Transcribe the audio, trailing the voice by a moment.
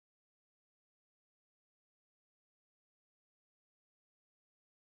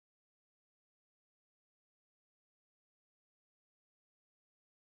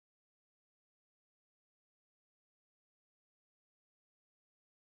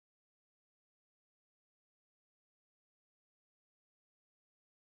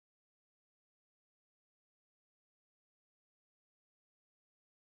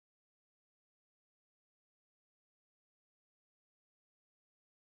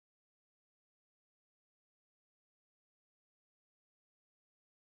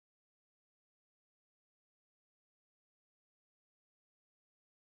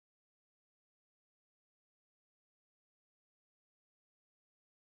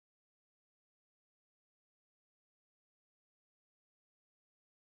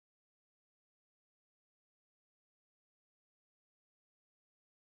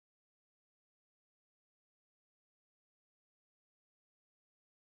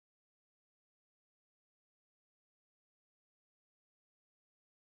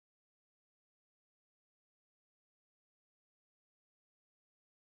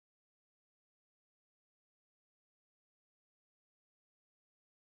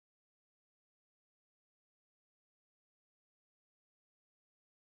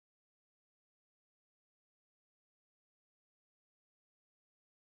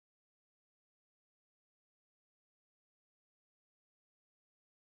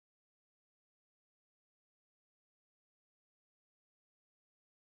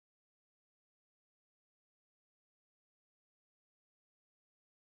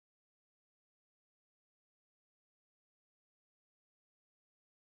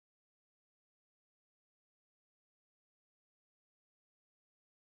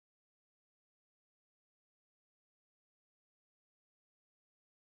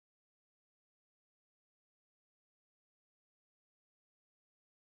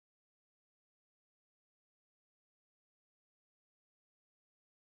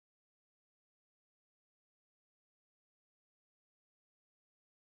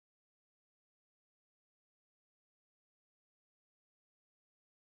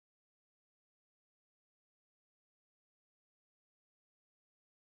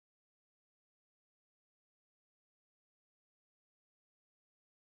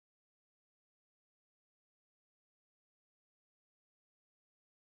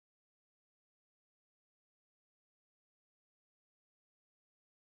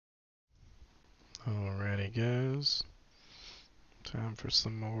Alrighty, guys. Time for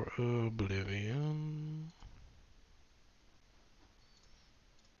some more Oblivion.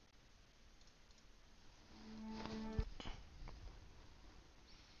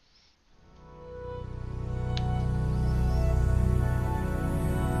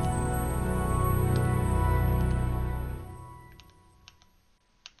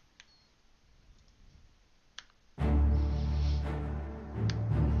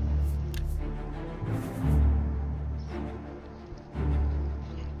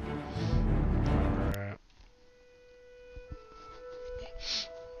 Alright.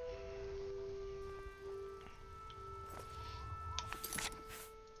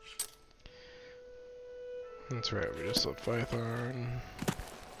 That's right, we just left Python.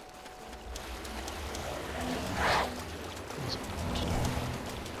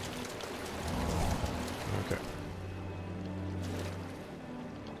 Okay.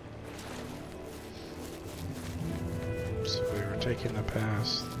 So we were taking the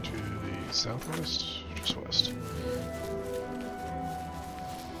path to the southwest, just west.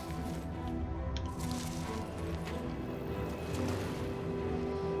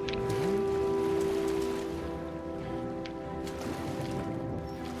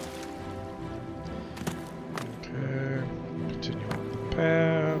 Okay, continue on the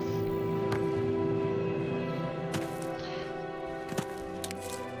path.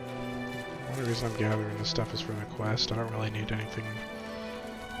 The only reason I'm gathering this stuff is for the quest. I don't really need anything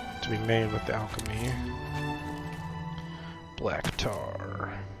to be made with the alchemy. Black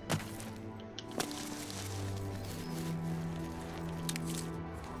tar.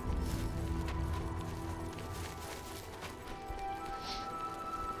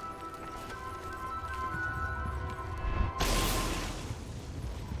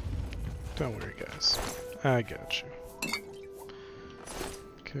 Don't worry, guys. I got you.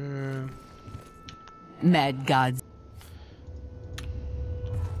 Okay. Mad gods,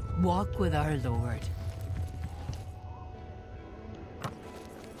 walk with our Lord.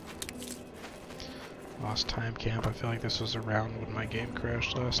 Lost time camp. I feel like this was around when my game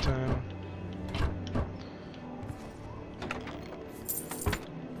crashed last time.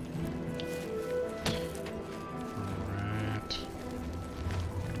 Alright.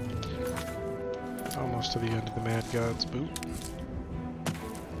 Almost to the end of the Mad God's boot.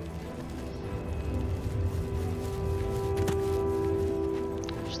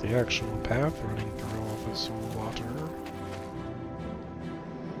 There's the actual path running through all this water.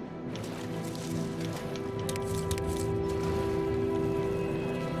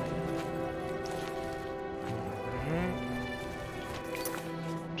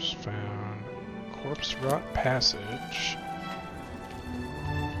 Just found Corpse Rot Passage.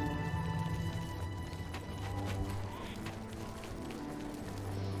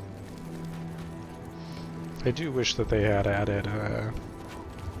 I do wish that they had added,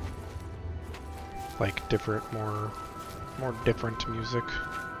 like different, more different music.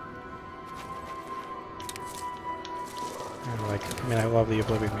 And like, I mean, I love the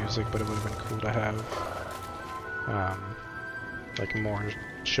Oblivion music, but it would have been cool to have, like more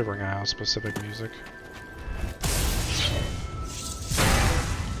Shivering Isle specific music.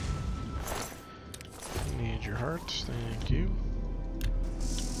 Need your heart, thank you.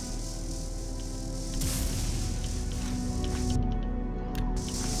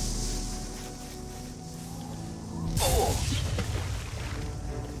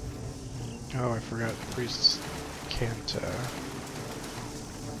 Oh, I forgot the priests can't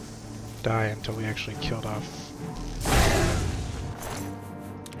die until we actually killed off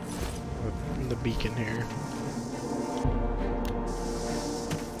the beacon here.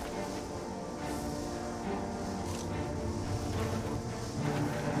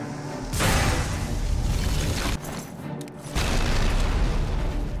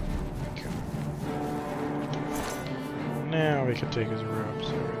 Okay. Now we can take his robes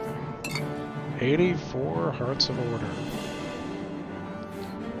and everything. 84 Hearts of Order.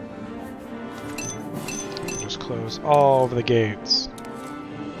 Just close all of the gates.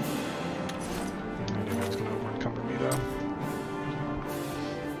 I knew that was going to over-encumber me, though.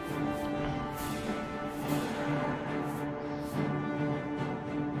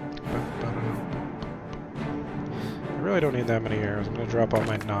 I really don't need that many arrows. I'm going to drop all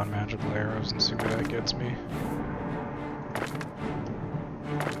my non-magical arrows and see where that gets me.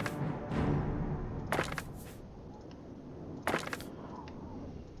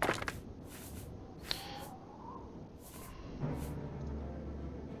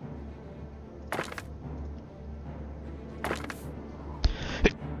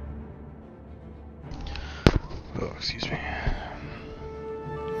 Oh, excuse me.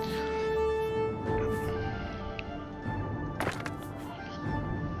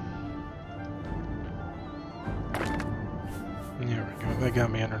 they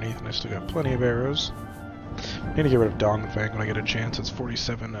got me underneath, and I still got plenty of arrows. I need to get rid of Dongfang when I get a chance. It's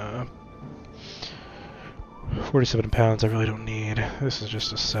 47 pounds I really don't need. This is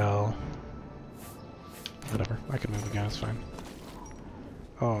just a cell. Whatever, I can move again, it's fine.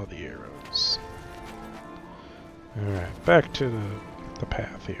 All the arrows. Alright, back to the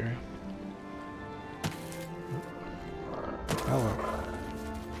path here. Hello.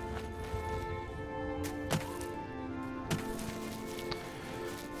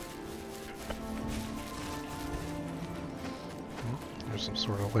 There's some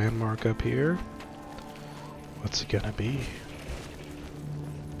sort of landmark up here. What's it gonna be?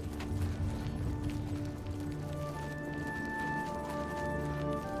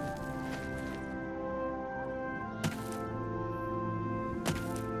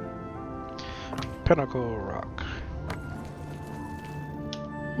 Pinnacle Rock.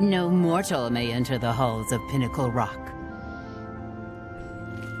 No mortal may enter the halls of Pinnacle Rock.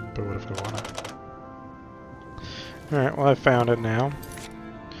 But what if I wanna? Alright, well I found it now.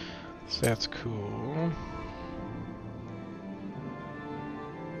 So that's cool.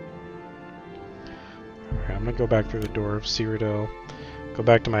 Alright, I'm gonna go back through the door of Cyrodiil, go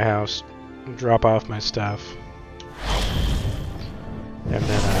back to my house, drop off my stuff, and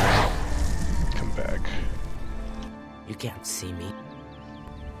then come back. You can't see me.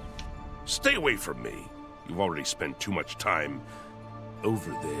 Stay away from me. You've already spent too much time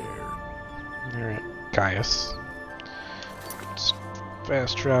over there. Alright, Caius. Let's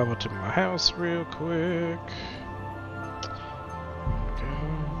fast travel to my house real quick.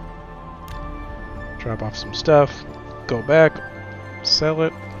 Drop off some stuff, go back, sell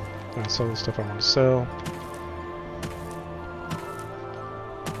it. I'll sell the stuff I want to sell.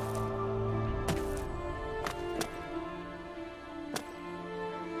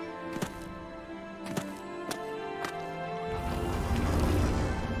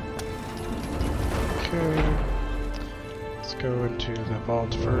 Okay, let's go into the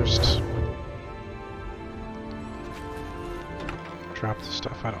vault first. Drop the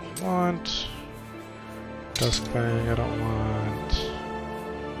stuff I don't want. Duskfang I don't want.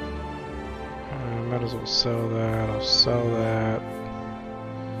 Might as well sell that. I'll sell that.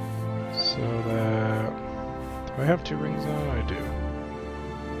 Sell that. Do I have 2 rings on? I do.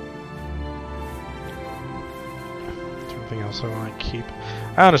 Is there anything else I want to keep?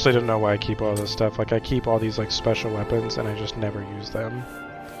 I honestly don't know why I keep all this stuff. Like, I keep all these, like, special weapons, and I just never use them.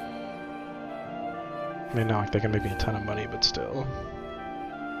 I mean, not like they can make me a ton of money, but still.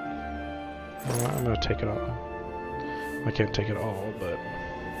 I'm gonna take it all. I can't take it all, but...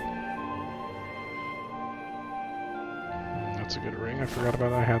 That's a good ring. I forgot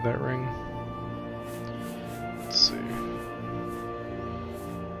about that. I had that ring. Let's see.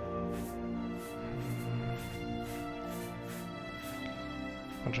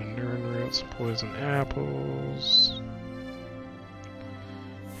 Bunch of Nern roots, poison apples.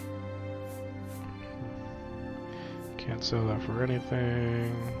 Can't sell that for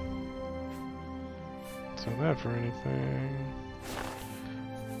anything. Sell that for anything.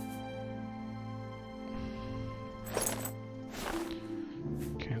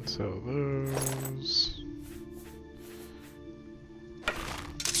 Can't sell those.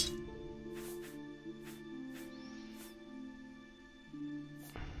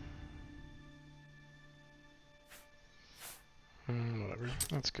 Whatever,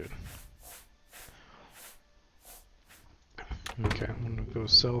 that's good. Okay, I'm gonna go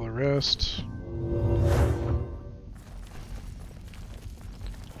sell the rest.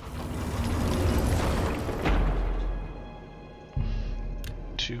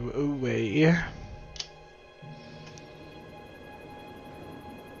 To away.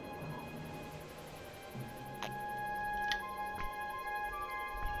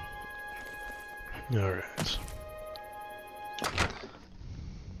 All right.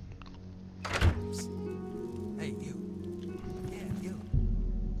 Hey, you. Yeah, you.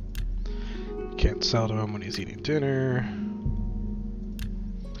 Can't sell to him when he's eating dinner.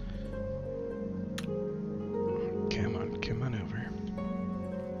 Come on over.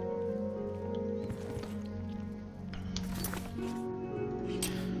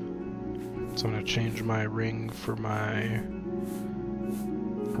 So I'm gonna change my ring for my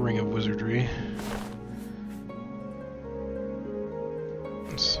Ring of Wizardry.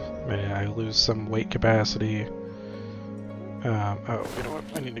 Man, I lose some weight capacity. Oh, you know what?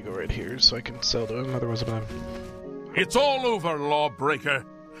 I need to go right here so I can sell to him, otherwise I'm gonna... It's all over, lawbreaker.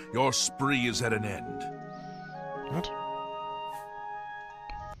 Your spree is at an end. What?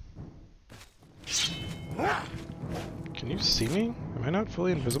 Can you see me? Am I not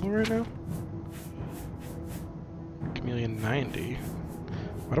fully invisible right now? Chameleon 90.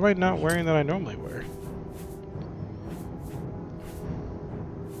 What am I not wearing that I normally wear?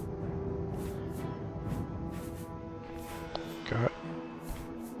 Got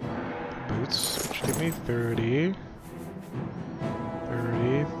boots, which give me 30.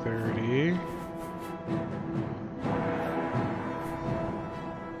 30, 30.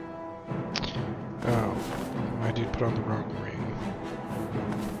 Oh, my dude put on the wrong ring.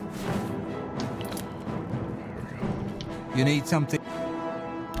 There we go. You need something?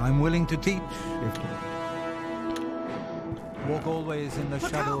 I'm willing to teach. Walk always in the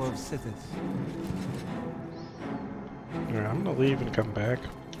shadow of Sithis. Alright, I'm gonna leave and come back.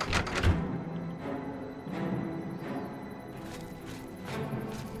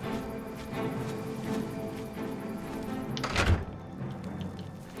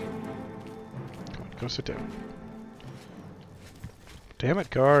 Come on, go sit down. Damn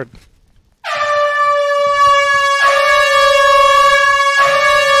it, guard.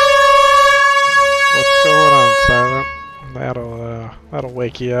 What's going on, Silent? That'll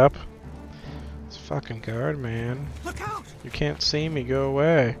wake you up. It's fucking guard, man. Look out! You can't see me, go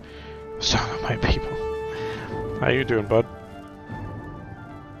away. Son of my people. How you doing, bud?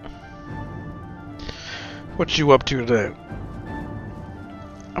 What you up to today?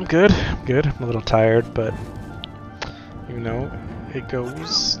 I'm good, I'm good. I'm a little tired, but you know, it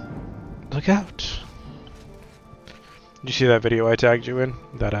goes. Look out. Did you see that video I tagged you in?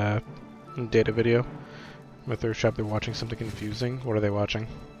 That data video? With their shop, they're watching something confusing. What are they watching?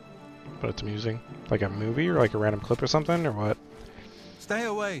 But it's amusing. Like a movie or like a random clip or something, or what? Stay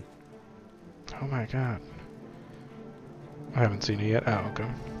away. Oh my god. I haven't seen it yet. Oh, okay.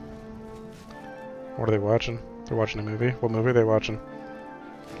 What are they watching? They're watching a movie? What movie are they watching?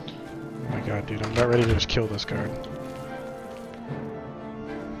 Oh my god, dude, I'm about ready to just kill this guard.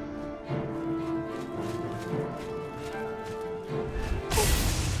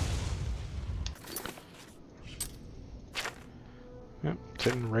 Yep,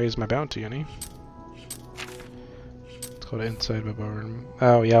 didn't raise my bounty any. It's called Inside the Barn.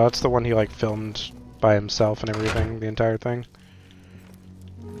 Oh yeah, that's the one he like filmed by himself and everything, the entire thing.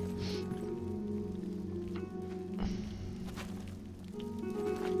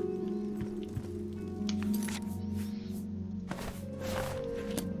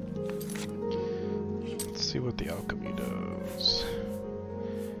 Let's see what the alchemy does.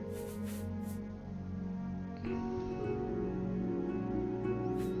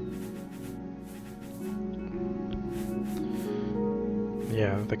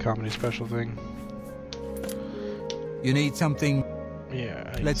 Yeah, the comedy special thing. You need something?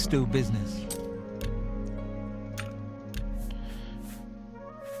 Yeah. Let's do business.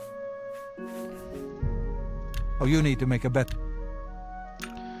 Oh, you need to make a bet.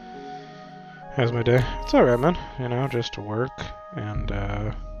 How's my day? It's alright, man. You know, just to work and, you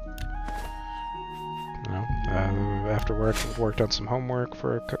know, after work, worked on some homework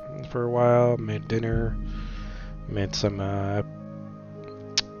for a while, made dinner, made some,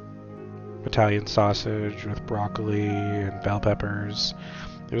 Italian sausage with broccoli and bell peppers.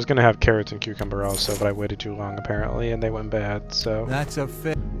 It was gonna have carrots and cucumber also, but I waited too long apparently, and they went bad. So That's a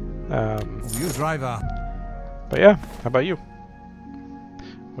fit. You drive a. But yeah, how about you?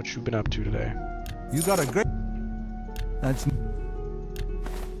 What you been up to today? You got a great. That's.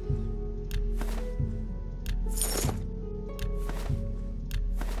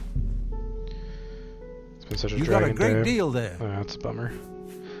 It's been such a You got a dragon great day. deal there. Oh, that's a bummer.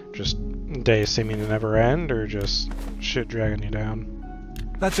 Just days seeming to never end, or just shit dragging you down?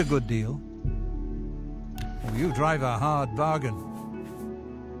 That's a good deal. Oh, you drive a hard bargain.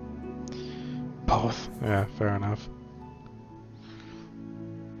 Both. Yeah, fair enough.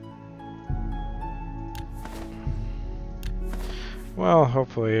 Well,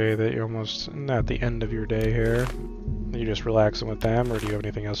 hopefully that you're almost at the end of your day here. Are you just relaxing with them, or do you have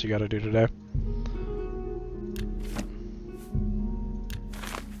anything else you gotta do today?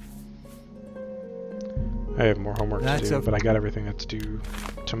 I have more homework to do, but I got everything that's due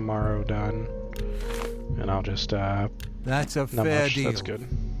tomorrow done. And I'll just, That's a not fair much, deal. that's good.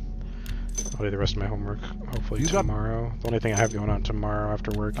 I'll do the rest of my homework, hopefully tomorrow. The only thing I have going on tomorrow after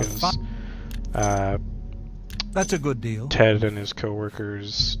work is, That's a good deal. Ted and his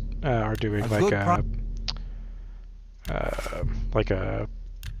coworkers are doing like a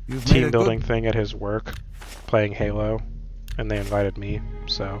team building thing at his work, playing Halo, and they invited me,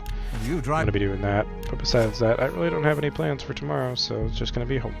 so I'm gonna be doing that. But besides that, I really don't have any plans for tomorrow, so it's just gonna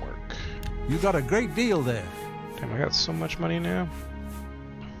be homework. You got a great deal there. Damn, I got so much money now.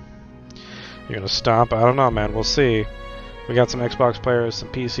 You're gonna stomp? I don't know, man. We'll see. We got some Xbox players, some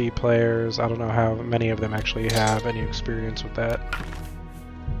PC players. I don't know how many of them actually have any experience with that.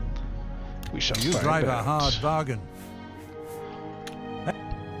 We shall You find drive out. a hard bargain.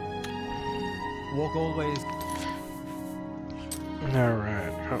 Walk always.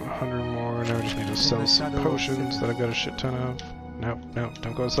 Alright, got 100 more. Now we just need to sell some potions that I've got a shit ton of. No, no,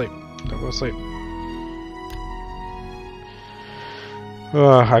 don't go to sleep. Don't go to sleep.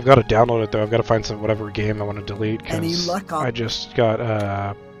 I've got to download it though. I've got to find some whatever game I want to delete because I just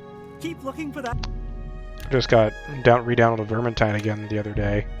got Keep looking for that. re-downloaded Vermintide again the other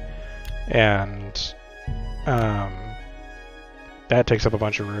day, and that takes up a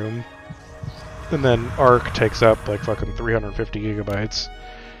bunch of room, and then Arc takes up like fucking 350 gigabytes.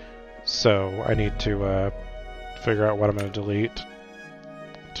 So I need to figure out what I'm going to delete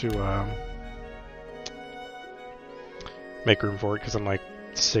to make room for it, because I'm like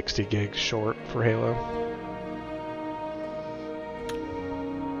 60 gigs short for Halo.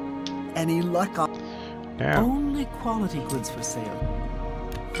 Any luck on? Yeah. Only quality goods for sale.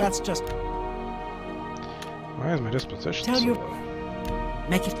 That's just. Why is my disposition Tell so you- low?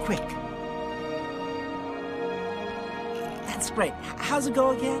 Make it quick. That's great. How's it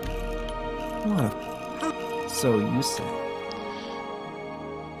go again? What? So you say.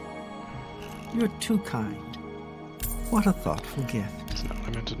 You're too kind. What a thoughtful gift. That's not what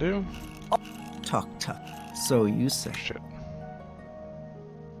I meant to do. Talk tough. So you say. Shit.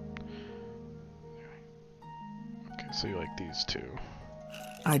 Okay, so you like these two.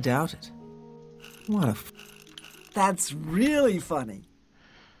 I doubt it. What a. That's really funny.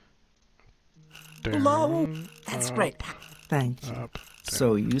 Hello? That's great. Thank you. Up,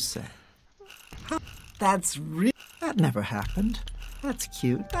 So you say. That's that never happened. That's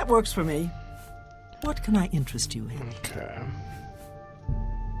cute. That works for me. What can I interest you in? okay.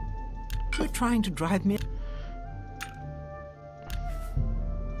 You're trying to drive me.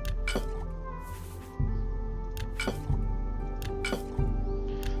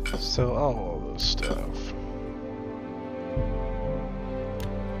 Sell all of this stuff.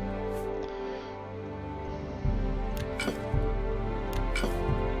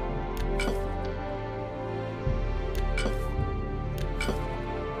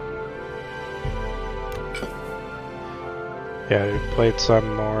 Yeah, we played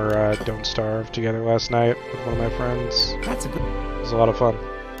some more Don't Starve together last night with one of my friends. That's a good. It was a lot of fun.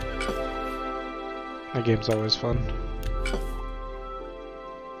 That game's always fun.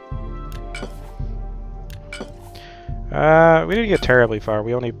 We didn't get terribly far.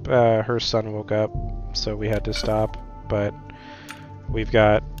 We only, her son woke up, so we had to stop. But we've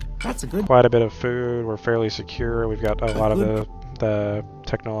got That's a good. quite a bit of food. We're fairly secure. We've got a lot of the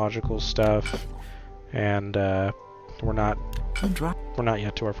technological stuff, and we're not Drive.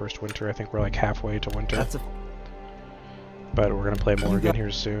 yet to our first winter. I think we're like halfway to winter. That's a. But we're gonna play more again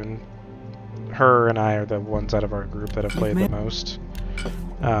here soon. Her and I are the ones out of our group that have played the most.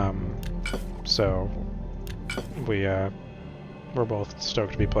 So we're both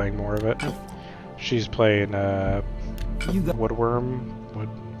stoked to be playing more of it. She's playing You got. Woodworm,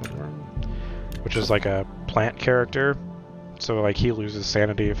 which is like a plant character. So like he loses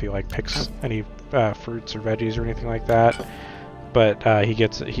sanity if he like picks any fruits or veggies or anything like that. But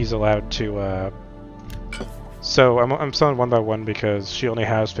he's allowed to. So I'm selling one by one because she only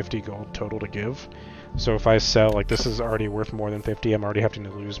has 50 gold total to give. So if I sell, like, this is already worth more than 50, I'm already having to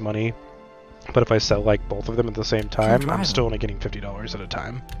lose money. But if I sell like both of them at the same time, I'm still only getting $50 at a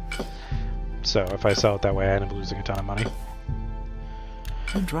time. So if I sell it that way, I end up losing a ton of money.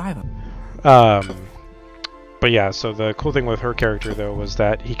 Good driver. But yeah, so the cool thing with her character though was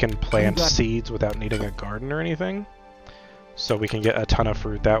that he can plant seeds without needing a garden or anything. So we can get a ton of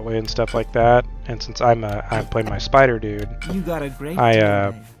fruit that way and stuff like that. And since I'm playing my spider dude, You got a great.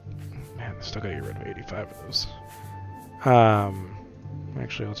 man, I still gotta get rid of 85 of those.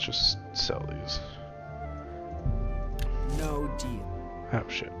 Actually, let's just sell these. No deal. Oh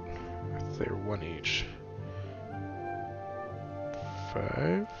shit, they're one each.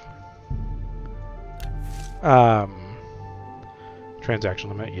 5. Transaction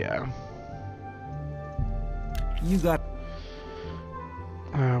limit, yeah. You got.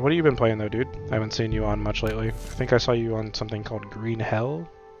 What have you been playing though, dude? I haven't seen you on much lately. I think I saw you on something called Green Hell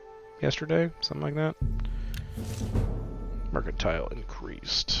yesterday, something like that. Mercantile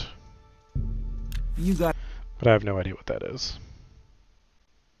increased. You got. But I have no idea what that is.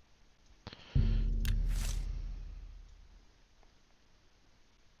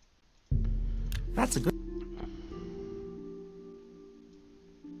 That's a good.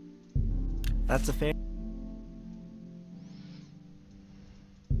 That's a fair.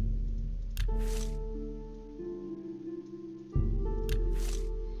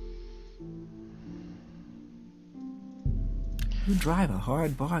 drive a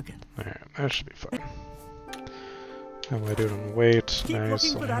hard bargain. Alright, that should be fun. How am I doing on weight?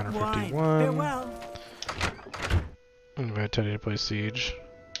 Nice, 151. Farewell. Invite Teddy to play Siege.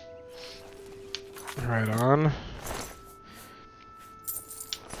 Right on.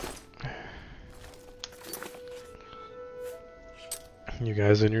 You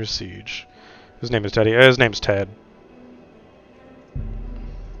guys in your Siege. His name is Teddy. His name's Ted.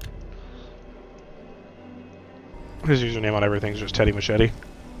 His username on everything's just Teddy Machete.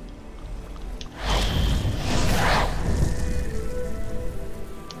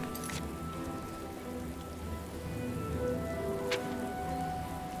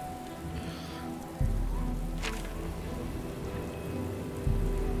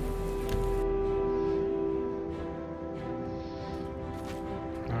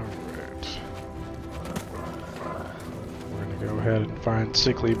 Go ahead and find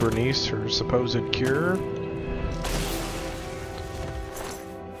sickly Bernice, her supposed cure.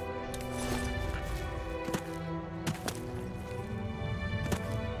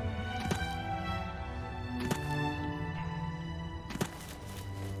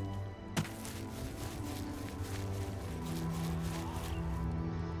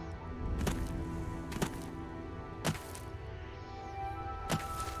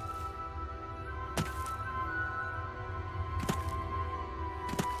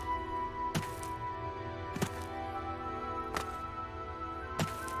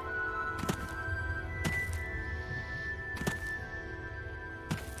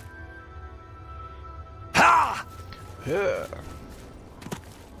 Yeah.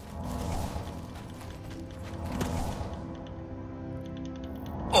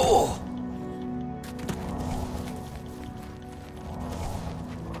 Oh!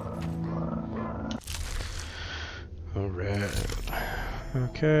 Alright.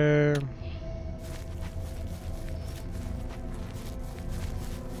 Okay.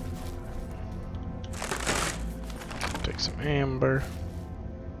 Take some amber.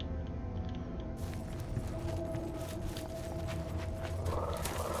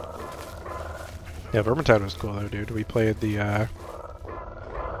 Yeah, Vermintide was cool though, dude. We played the,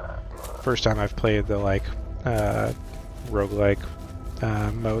 first time I've played the, like, roguelike,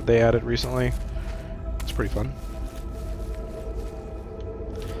 mode they added recently. It's pretty fun.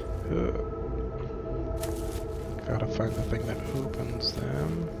 Gotta find the thing that opens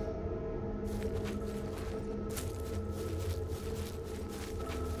them.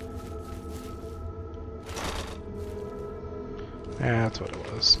 Yeah, that's what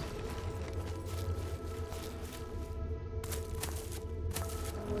it was.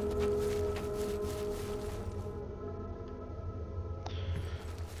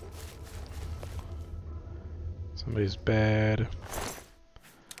 Somebody's bed.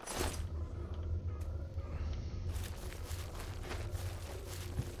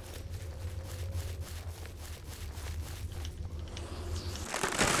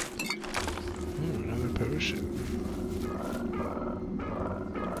 Another potion.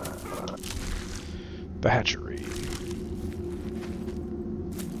 The hatchery.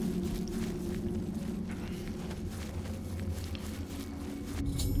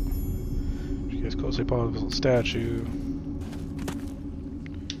 Closely follow the little statue.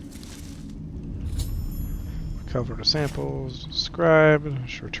 Cover the samples. Scribe.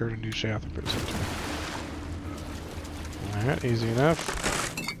 Should return a new shaft. Alright, easy enough.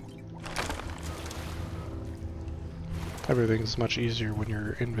 Everything's much easier when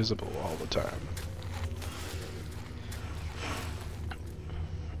you're invisible all the time.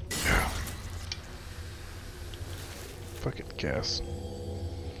 Fucking guess.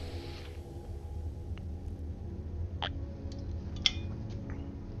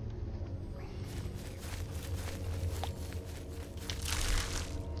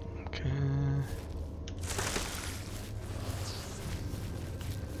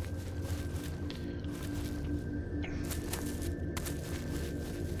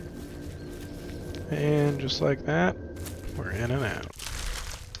 And just like that, we're in and out.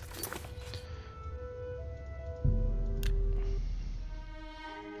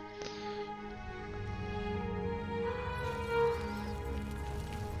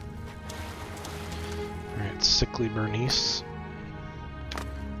 Alright, sickly Bernice.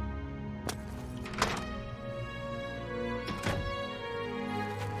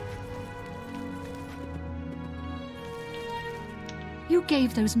 You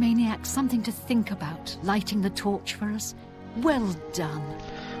gave those maniacs something to think about, lighting the torch for us. Well done.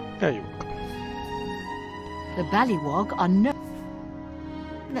 Yeah, you're welcome. The Ballywog are no...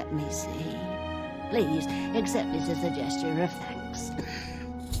 Let me see. Please, accept this as a gesture of thanks.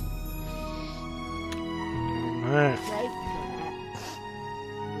 Alright.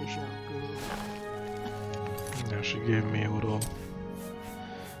 Now she gave me a little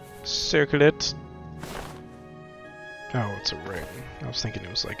circlet. Oh, it's a ring. I was thinking it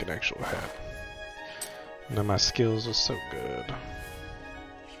was like an actual hat. Now my skills are so good.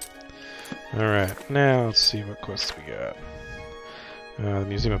 Alright, now let's see what quests we got. The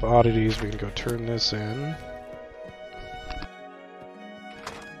Museum of Oddities, we can go turn this in.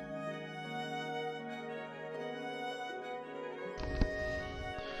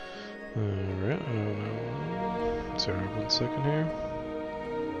 Alright, I don't know. Sorry, 1 second here.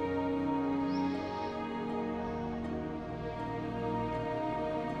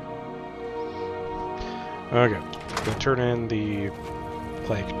 Okay, go turn in the,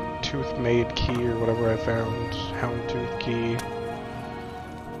 like, tooth maid key or whatever I found. Houndtooth key.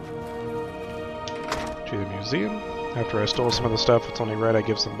 To the museum. After I stole some of the stuff, it's only right I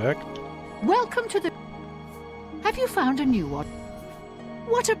give some back. Welcome to the... Have you found a new one?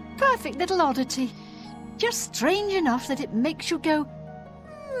 What a perfect little oddity. Just strange enough that it makes you go,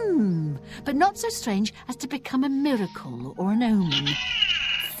 but not so strange as to become a miracle or an omen.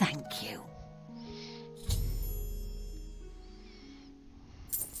 Thank you.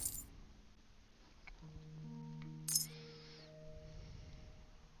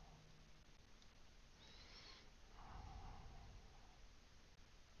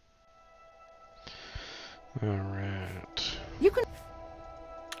 Alright. You can...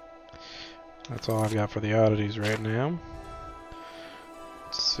 That's all I've got for the oddities right now.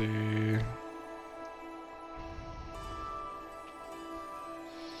 Let's see. I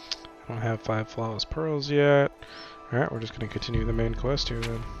don't have 5 flawless pearls yet. Alright, we're just going to continue the main quest here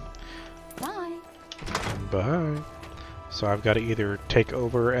then. Bye. Bye. So I've got to either take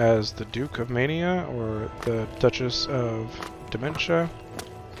over as the Duke of Mania or the Duchess of Dementia.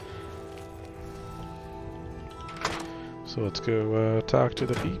 So let's go talk to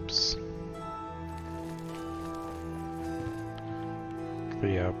the peeps.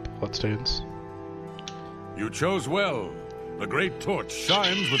 The bloodstains. You chose well. The great torch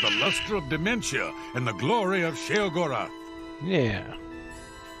shines with the luster of dementia and the glory of Sheogorath. Yeah.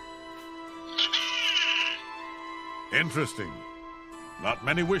 Interesting. Not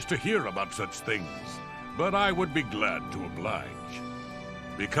many wish to hear about such things, but I would be glad to oblige.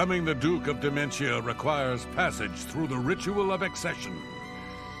 Becoming the Duke of Dementia requires passage through the ritual of accession.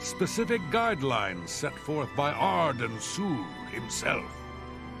 Specific guidelines set forth by Arden Su himself.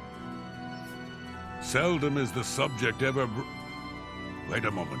 Seldom is the subject ever Wait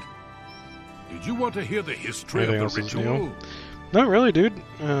a moment. Did you want to hear the history Anything of the else is ritual? new? Not really, dude.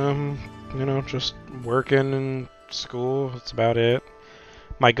 You know, just working and school. That's about it.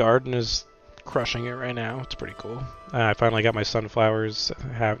 My garden is crushing it right now. It's pretty cool. I finally got my sunflowers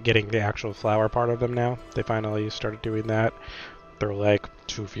getting the actual flower part of them now. They finally started doing that. They're like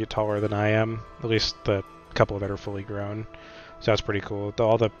 2 feet taller than I am. At least the couple that are fully grown. So that's pretty cool.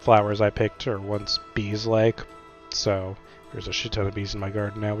 All the flowers I picked are once bees-like. So there's a shit ton of bees in my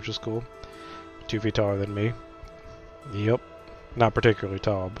garden now, which is cool. 2 feet taller than me. Yep. Not particularly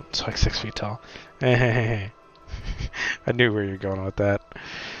tall, but it's like 6 feet tall. I knew where you're going with that.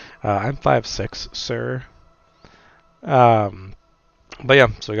 I'm 5'6", sir. But yeah,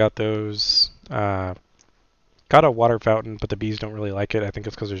 so I got those. Got a water fountain, but the bees don't really like it. I think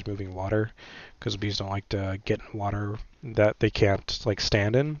it's because there's moving water. Because bees don't like to get in water that they can't like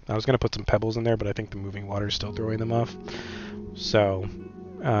stand in. I was gonna put some pebbles in there, but I think the moving water is still throwing them off. So,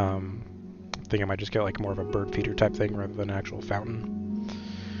 I think I might just get like more of a bird feeder type thing rather than an actual fountain.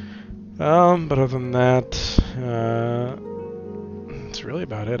 But other than that, that's really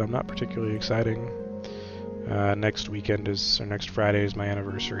about it. I'm not particularly exciting. Next weekend or next Friday is my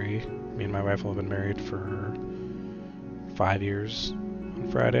anniversary. Me and my wife will have been married for 5 years on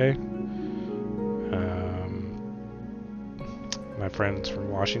Friday. My friends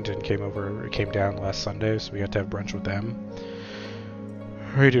from Washington came down last Sunday, so we got to have brunch with them.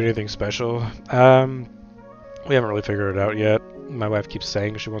 Are we doing anything special? We haven't really figured it out yet. My wife keeps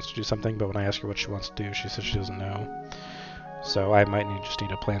saying she wants to do something, but when I ask her what she wants to do, she says she doesn't know. So I might just need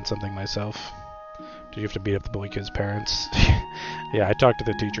to plan something myself. Do you have to beat up the bully kid's parents? Yeah, I talked to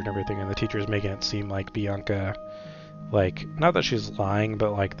the teacher and everything, and the teacher is making it seem like Bianca, like, not that she's lying,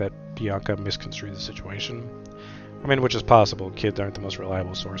 but like that Bianca misconstrued the situation. I mean, which is possible. Kids aren't the most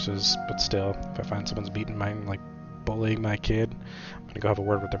reliable sources, but still, if I find someone's bullying my kid, I'm gonna go have a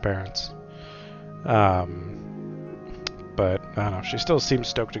word with their parents. But I don't know, she still seems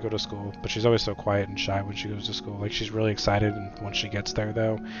stoked to go to school, but she's always so quiet and shy when she goes to school. Like, she's really excited, and once she gets there,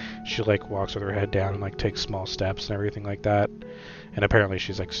 though, she like walks with her head down and like takes small steps and everything like that. And apparently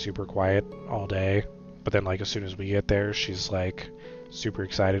she's like super quiet all day, but then like as soon as we get there, she's like super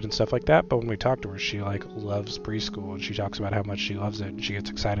excited and stuff like that. But when we talk to her, she like loves preschool, and she talks about how much she loves it, and she gets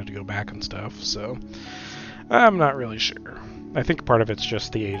excited to go back and stuff. So I'm not really sure. I think part of it's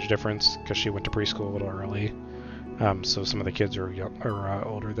just the age difference because she went to preschool a little early. So some of the kids are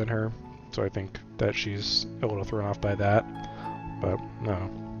older than her. So I think that she's a little thrown off by that. But no,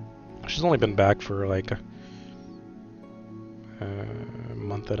 she's only been back for like a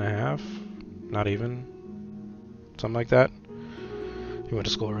month and a half, not even, something like that. He went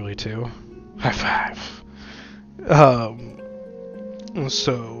to school early too. High five.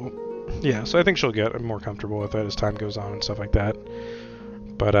 So yeah, so I think she'll get more comfortable with it as time goes on and stuff like that.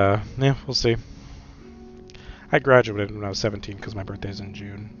 But yeah, we'll see. I graduated when I was 17 because my birthday's in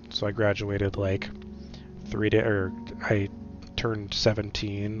June. So I graduated like I turned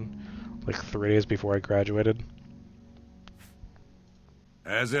 17 like 3 days before I graduated.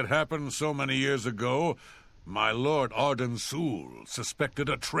 As it happened so many years ago, my lord Arden Soul suspected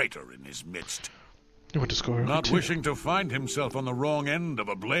a traitor in his midst. He went to school early Not too. wishing to find himself on the wrong end of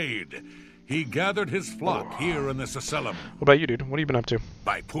a blade, he gathered his flock here in the Sacellum. What about you, dude? What have you been up to?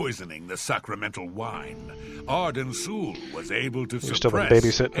 By poisoning the sacramental wine, Arden Soul was able to You've still been suppress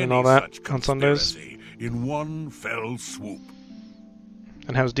babysitting and any all that such on Sundays? conspiracy in one fell swoop.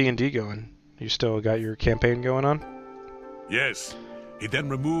 And how's D&D going? You still got your campaign going on? Yes. He then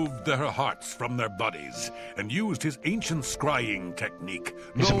removed their hearts from their bodies and used his ancient scrying technique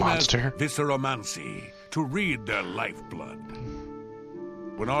He's a known as monster. visceromancy to read their lifeblood.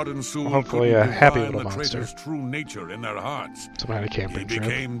 When Arden Soul Hopefully couldn't a happy divine little the monster. traitor's true nature in their hearts, Someone had a he camping trip.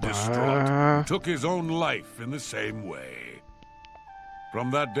 became distraught and took his own life in the same way.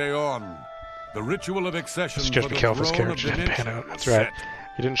 From that day on, the ritual of accession It's just for the McAlpha's throne of character didn't pan Dementia out. was That's right. set.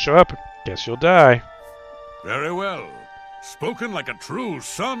 You didn't show up. Guess you'll die. Very well. Spoken like a true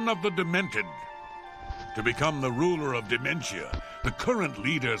son of the demented. To become the ruler of Dementia, the current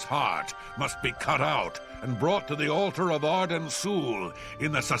leader's heart must be cut out and brought to the altar of Arden Soul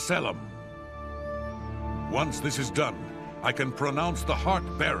in the Sacellum. Once this is done, I can pronounce the heart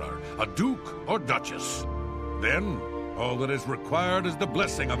bearer a duke or duchess. Then, all that is required is the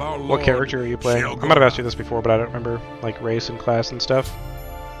blessing of our Lord. What character are you playing? I might have asked you this before, but I don't remember, like, race and class and stuff.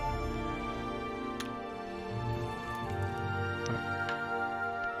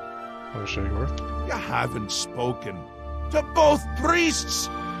 I'll show you where. You haven't spoken to both priests.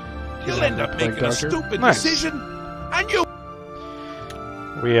 You'll end up making a stupid decision, and you...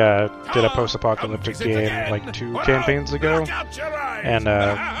 We did a post-apocalyptic game like 2 campaigns ago, and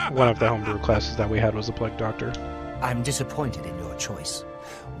one of the homebrew classes that we had was a Plague Doctor. I'm disappointed in your choice.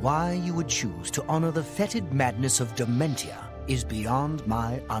 Why you would choose to honor the fetid madness of Dementia is beyond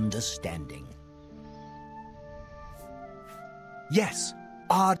my understanding. Yes,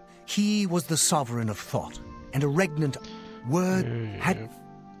 he was the sovereign of thought, and a regnant word had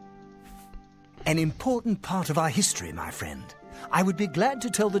an important part of our history, my friend. I would be glad to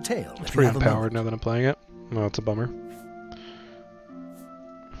tell the tale. It's pretty empowered now that I'm playing it. No, it's a bummer.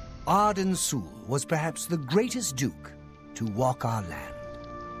 Arden Soul was perhaps the greatest duke to walk our land.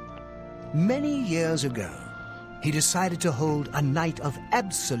 Many years ago, he decided to hold a night of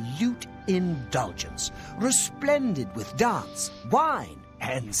absolute indulgence, resplendent with dance, wine,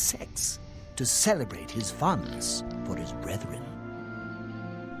 and sex, to celebrate his fondness for his brethren.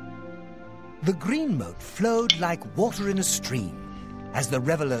 The green moat flowed like water in a stream as the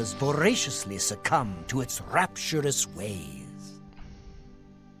revelers voraciously succumbed to its rapturous ways.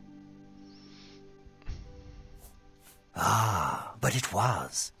 Ah, but it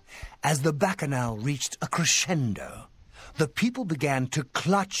was. As the bacchanal reached a crescendo, the people began to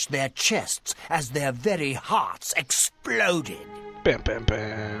clutch their chests as their very hearts exploded. Bam, bam,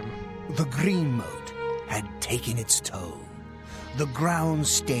 bam. The green moat had taken its toll. The ground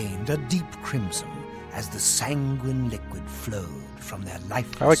stained a deep crimson as the sanguine liquid flowed from their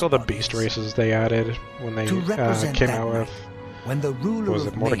lifeless I like all the bodies. beast races they added when they To represent came that out with. When the ruler Was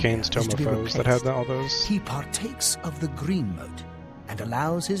of it Mordecai's Mania is to be Tomophoes that had replaced, all those? he partakes of the green moat and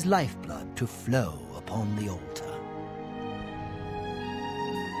allows his lifeblood to flow upon the altar.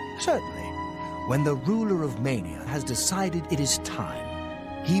 Certainly, when the ruler of Mania has decided it is time,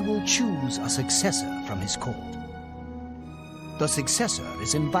 he will choose a successor from his court. The successor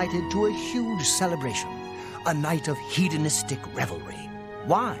is invited to a huge celebration, a night of hedonistic revelry,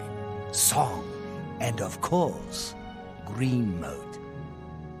 wine, song, and of course, green moat.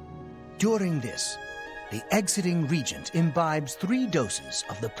 During this, the exiting regent imbibes 3 doses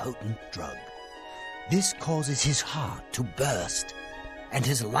of the potent drug. This causes his heart to burst, and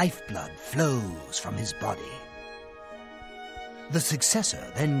his lifeblood flows from his body. The successor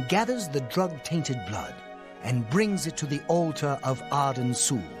then gathers the drug-tainted blood and brings it to the altar of Arden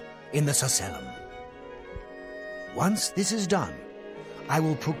Sul in the Sacellum. Once this is done, I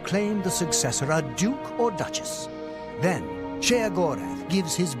will proclaim the successor a duke or duchess. Then Sheogorath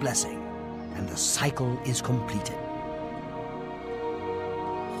gives his blessing, and the cycle is completed.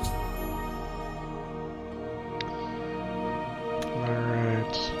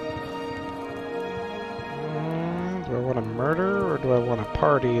 Alright. Do I want to murder, or do I want to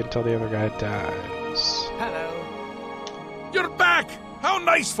party until the other guy dies? Hello. You're back! How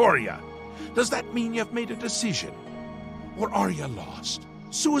nice for you! Does that mean you've made a decision? Or are you lost?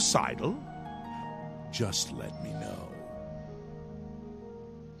 Suicidal? Just let me know.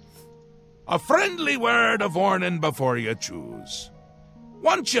 A friendly word of warning before you choose.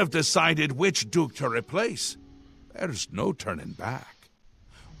 Once you've decided which duke to replace, there's no turning back.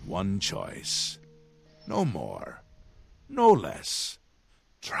 One choice. No more. No less.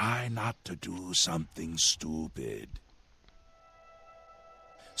 Try not to do something stupid.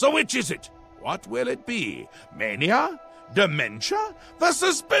 So which is it? What will it be? Mania? Dementia? The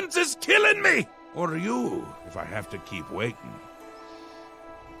suspense is killing me! Or you, if I have to keep waiting.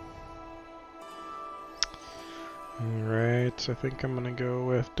 Alright, I think I'm gonna go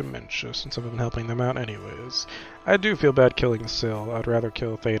with dementia, since I've been helping them out anyways. I do feel bad killing Syl. I'd rather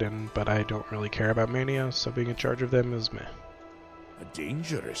kill Théoden, but I don't really care about Mania, so being in charge of them is meh. A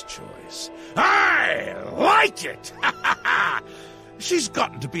dangerous choice. I like it! She's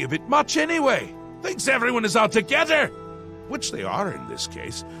gotten to be a bit much anyway. Thinks everyone is out to get her. Which they are in this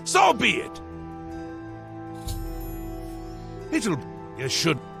case. So be it. You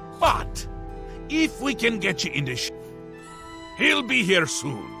should. But if we can get you into he'll be here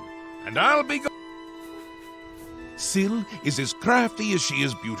soon. And I'll be Syl is as crafty as she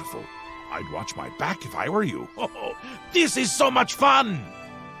is beautiful. I'd watch my back if I were you. Oh, this is so much fun!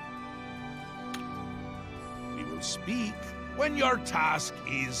 We will speak when your task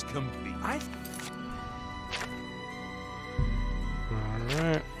is complete.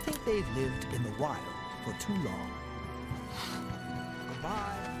 Alright. I think they've lived in the wild for too long.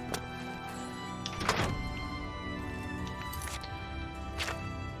 Goodbye.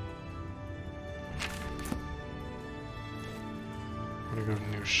 I'm gonna go to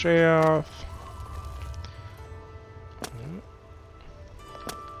New Sheoth.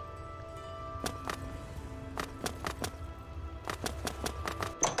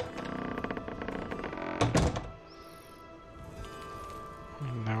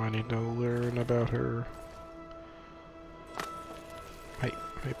 Now I need to learn about her. Hey,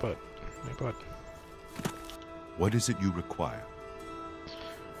 bud. Hey, bud. What is it you require?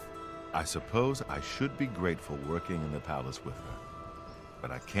 I suppose I should be grateful working in the palace with her,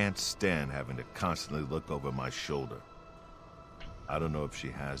 but I can't stand having to constantly look over my shoulder. I don't know if she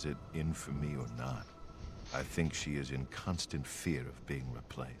has it in for me or not. I think she is in constant fear of being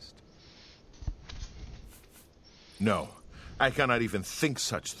replaced. No, I cannot even think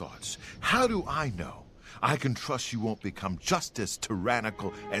such thoughts. How do I know? I can trust you won't become just as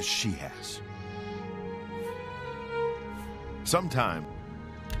tyrannical as she has. Sometime.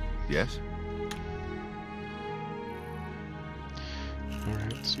 Yes?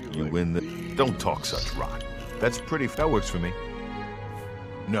 Alright, so you win the... Don't talk such rot. That's pretty... That works for me.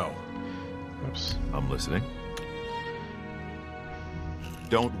 No. Oops. I'm listening.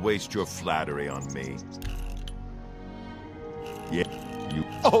 Don't waste your flattery on me. Yeah, you...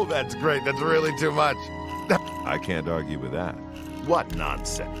 Oh, that's great. That's really too much. I can't argue with that. What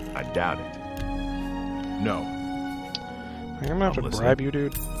nonsense. I doubt it. No. I'm gonna have to bribe you,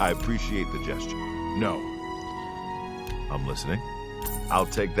 dude. I appreciate the gesture. No. I'm listening. I'll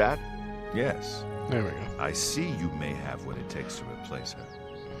take that. Yes. There we go. I see you may have what it takes to replace her.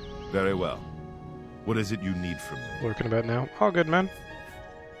 Very well. What is it you need from me? Lurking about now. All good, man.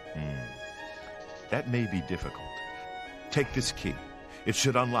 That may be difficult. Take this key. It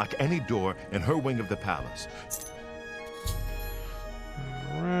should unlock any door in her wing of the palace.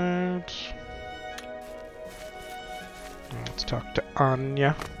 Alright. Let's talk to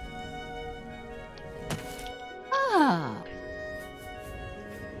Anya. Ah!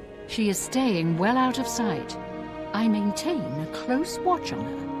 She is staying well out of sight. I maintain a close watch on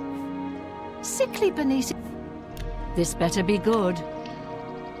her. Sickly beneath. This better be good.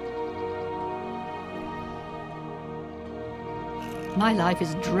 My life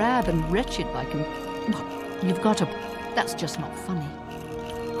is drab and wretched by You've got a... That's just not funny.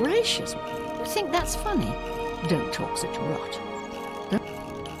 Gracious, you think that's funny? Don't talk such rot.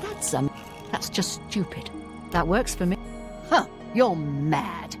 That's just stupid. That works for me. Huh, you're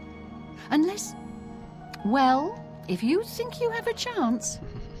mad. Unless... Well, if you think you have a chance...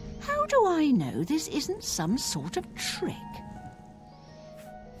 How do I know this isn't some sort of trick?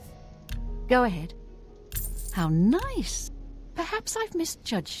 Go ahead. How nice. Perhaps I've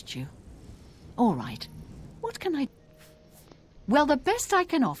misjudged you. All right. What can I... Well, the best I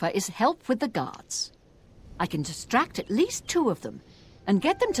can offer is help with the guards. I can distract at least 2 of them and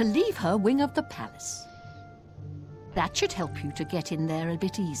get them to leave her wing of the palace. That should help you to get in there a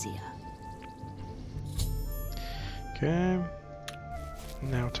bit easier. Okay.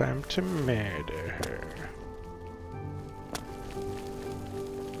 Now time to murder her.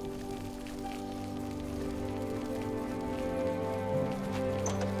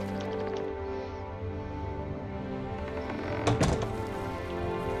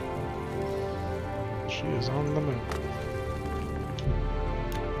 She is on the move.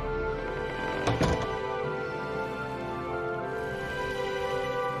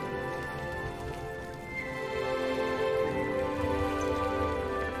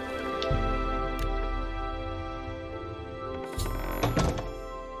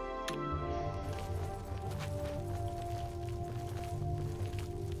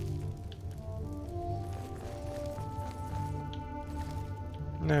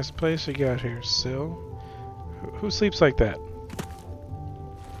 Nice place you got here, Syl. Who sleeps like that?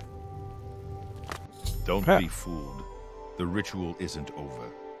 Don't be fooled. The ritual isn't over.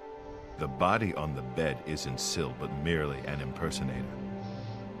 The body on the bed isn't Syl, but merely an impersonator.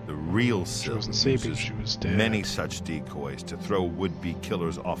 The real Syl uses she was dead. Many such decoys to throw would-be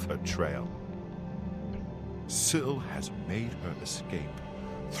killers off her trail. Syl has made her escape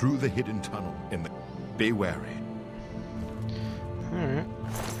through the hidden tunnel in the... Be wary. Alright.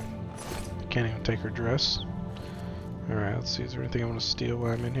 Can't even take her dress. Alright, let's see. Is there anything I want to steal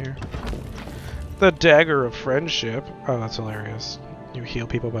while I'm in here? The Dagger of Friendship. Oh, that's hilarious. You heal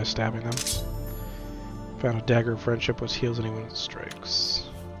people by stabbing them. Found a Dagger of Friendship which heals anyone it strikes.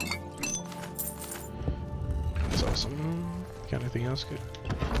 That's awesome. Got anything else good?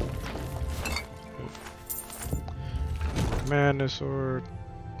 Madness Sword.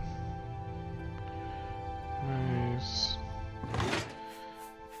 Nice.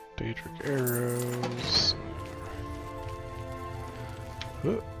 Daedric Arrows.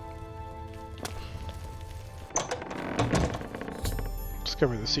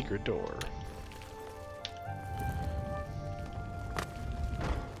 Discover the secret door.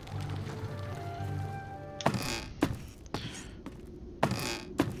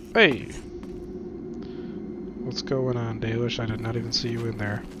 Hey! What's going on, Dalish? I did not even see you in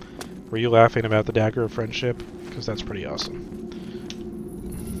there. Were you laughing about the Dagger of Friendship? Because that's pretty awesome.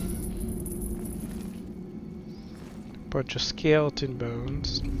 Bunch of skeleton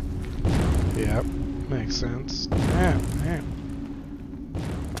bones. Yep, makes sense. Yeah.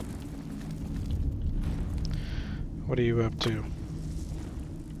 What are you up to?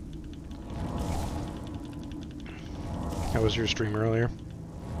 How was your stream earlier?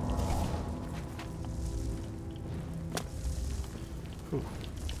 Ooh.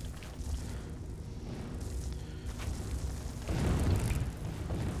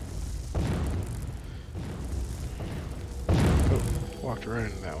 Walked right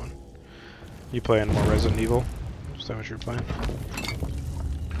into that one. You playing more Resident Evil? Is that what you're playing?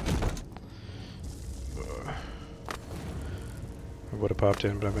 I would have popped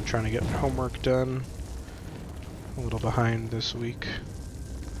in, but I've been trying to get homework done. A little behind this week.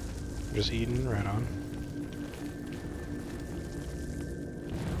 Just eating, right on.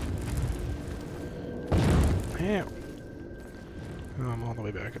 Yeah. I'm all the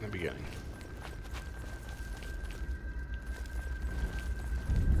way back in the beginning.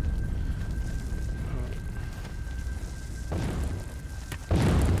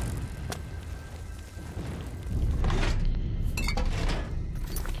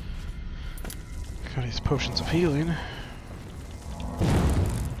 Got these potions of healing.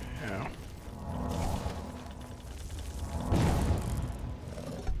 Yeah.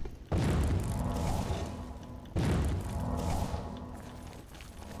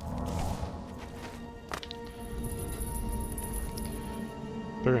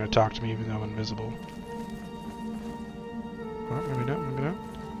 They're gonna talk to me even though I'm invisible. Oh, maybe not, maybe not.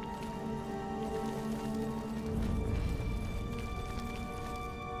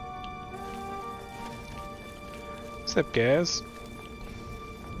 What's up, guys?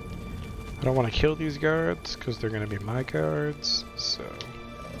 I don't want to kill these guards because they're going to be my guards, so...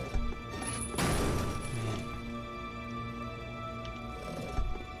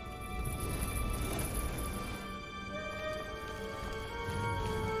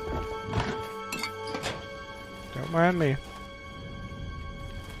 Don't mind me.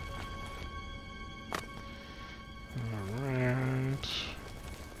 Alright.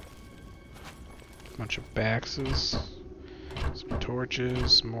 bunch of baxes, some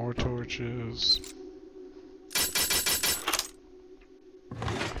torches, more torches.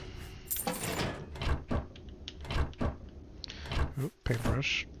 Oop,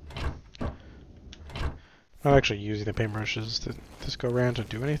 paintbrush. Not actually using the paintbrushes this go around to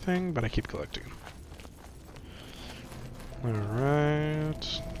do anything, but I keep collecting.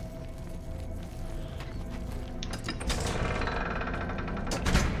 Alright.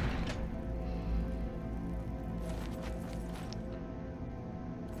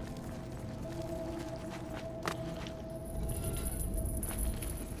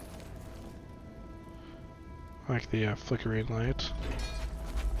 Like the flickering light.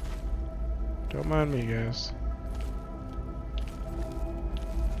 Don't mind me, guys.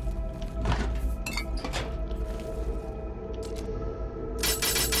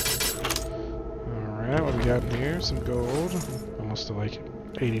 Alright, what we got in here? Some gold. Almost to like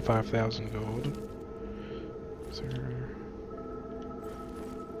 85,000 gold. Is there...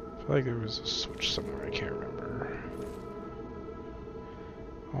 I feel like there was a switch somewhere, I can't remember.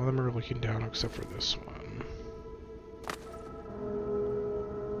 All of them are looking down except for this one.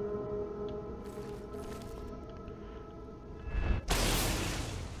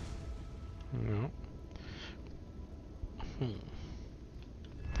 No. I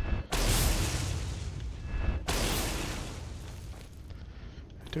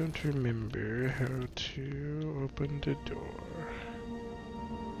don't remember how to open the door.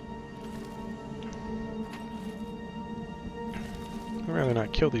 I'd rather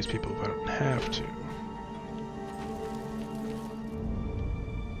not kill these people if I don't have to.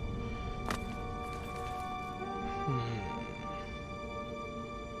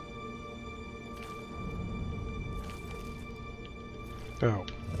 Oh.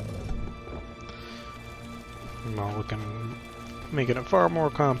 I'm all making it far more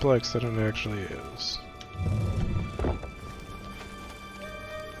complex than it actually is.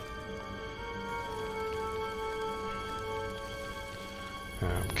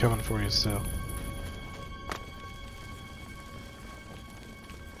 I'm coming for you still.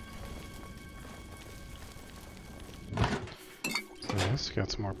 Nice, got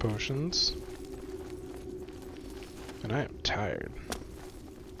some more potions. And I am tired.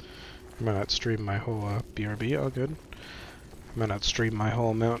 I might not stream my whole BRB, all good. I might not stream my whole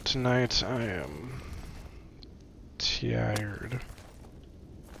amount tonight. I am tired.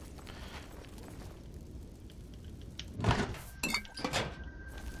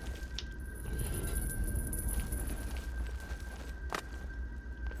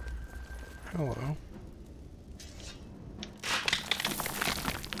 Hello.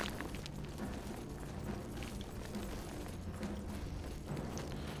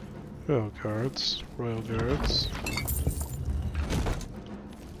 Oh, guards. Royal guards.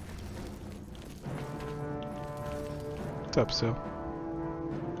 What's up, Sil?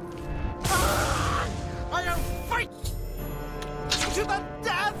 I'll fight to the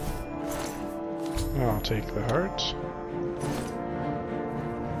death! I'll take the heart.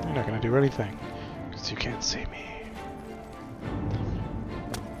 You're not gonna do anything, because you can't see me.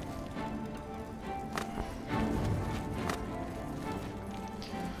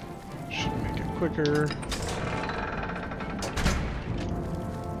 Quicker.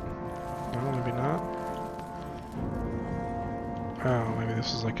 No, maybe not. Oh, maybe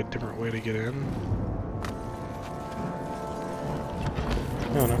this is like a different way to get in.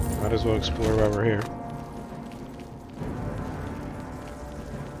 I don't know. Might as well explore while we're here.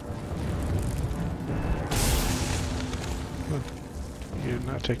 Huh. You did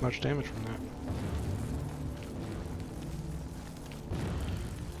not take much damage from that.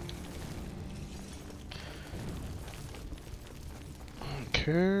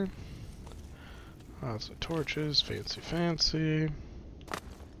 Okay. Lots of torches, fancy.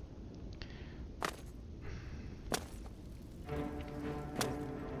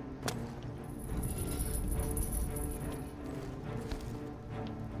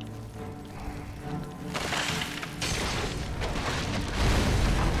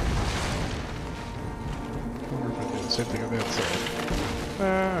 Same thing on that side.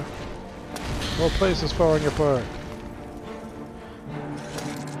 Ah! The whole place is falling apart.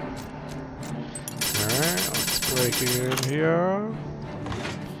 Break in here.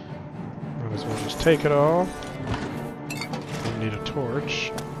 Might as well just take it all. I need a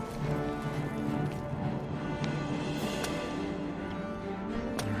torch.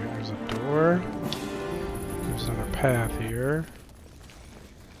 Alright, there's a door. There's another path here.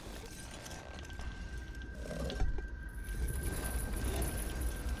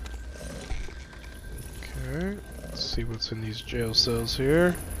 Okay, let's see what's in these jail cells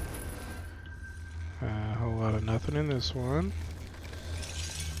here. Nothing in this one.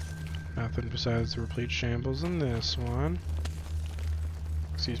 Nothing besides the replete shambles in this one.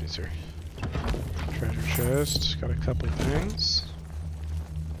 Excuse me, sir. Treasure chest. Got a couple things.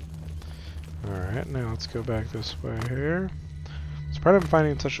 Alright, now let's go back this way here. It's part of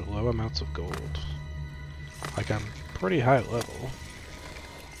finding such low amounts of gold. Like, I'm pretty high level.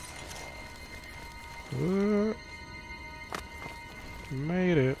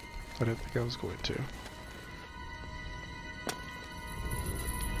 Made it. I didn't think I was going to.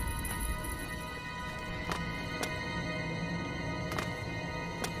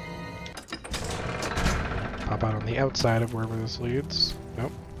 Pop out on the outside of wherever this leads.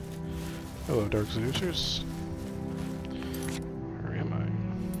 Nope. Hello, Dark Zeusers. Where am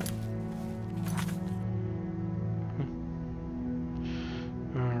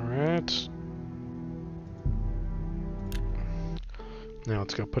I? Alright. Now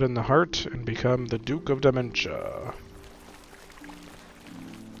let's go put in the heart and become the Duke of Dementia.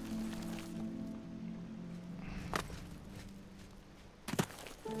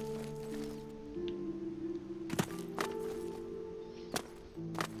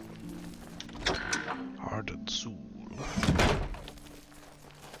 Ardent Soul.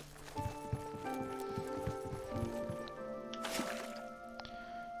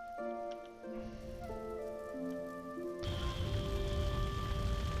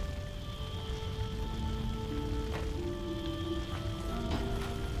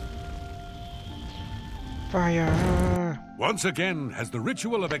 Fire! Once again has the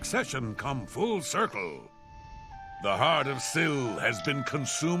ritual of accession come full circle. The heart of Syl has been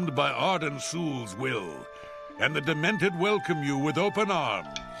consumed by Arden Sul's will, and the Demented welcome you with open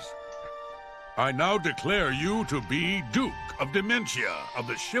arms. I now declare you to be Duke of Dementia of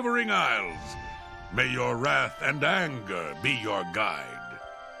the Shivering Isles. May your wrath and anger be your guide.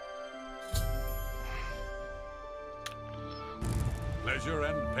 Pleasure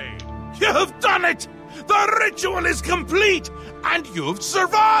and pain. You've done it! The ritual is complete, and you've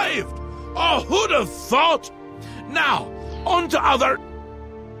survived! Oh, who'd have thought? Now, on to other...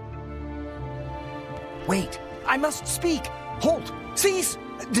 Wait, I must speak. Halt! Cease!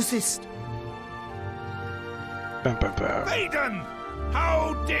 Desist! Maiden!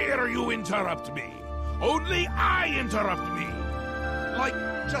 How dare you interrupt me? Only I interrupt me! Like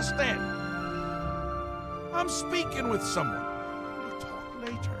just then. I'm speaking with someone. We'll talk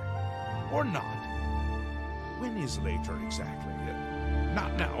later. Or not. When is later exactly?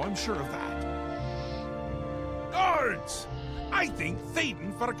 Not now, I'm sure of that. Guards! I think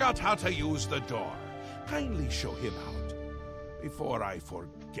Thaden forgot how to use the door. Kindly show him out before I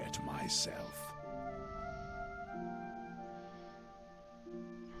forget myself.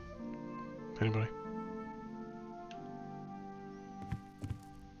 Anybody?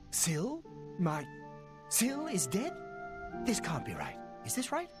 Syl? Syl is dead? This can't be right. Is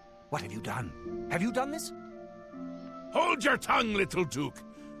this right? What have you done? Have you done this? Hold your tongue, little Duke,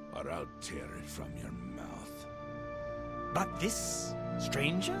 or I'll tear it from your mouth. But this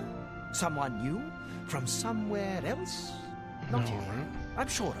stranger? Someone new? From somewhere else? Not No, here. right? I'm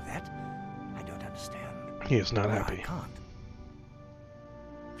sure of that. I don't understand. He is not Well, happy. I can't.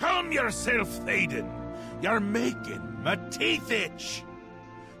 Calm yourself, Thaden. You're making my teeth itch.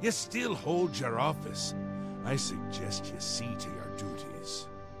 You still hold your office. I suggest you see to your duties.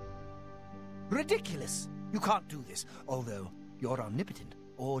 Ridiculous! You can't do this, although you're omnipotent,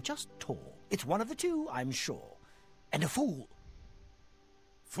 or just tall. It's one of the two, I'm sure. And a fool.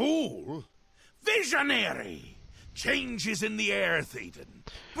 Fool? Visionary! Change is in the air, Thaden.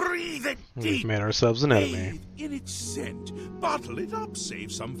 Breathe it deep. We've made ourselves an enemy. Bathe in its scent. Bottle it up.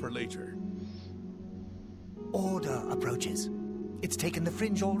 Save some for later. Order approaches. It's taken the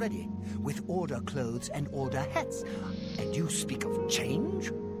fringe already, with order clothes and order hats. And you speak of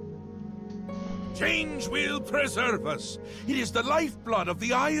change? Change will preserve us. It is the lifeblood of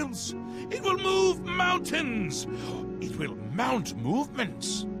the Isles. It will move mountains. It will mount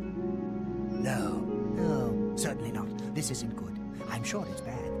movements. No, certainly not. This isn't good. I'm sure it's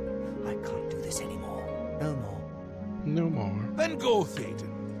bad. I can't do this anymore. No more. No more. Then go,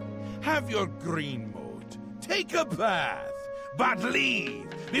 Thaden. Have your green mode. Take a bath. But leave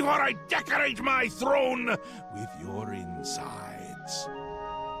before I decorate my throne with your insides.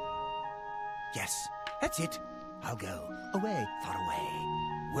 Yes, that's it. I'll go. Away, far away.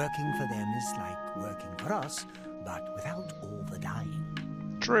 Working for them is like working for us, but without all the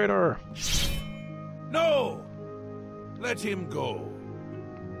dying. Traitor! No! Let him go.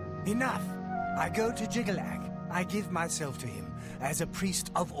 Enough! I go to Jigalag. I give myself to him as a priest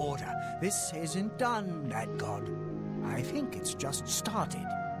of order. This isn't done, that god. I think it's just started.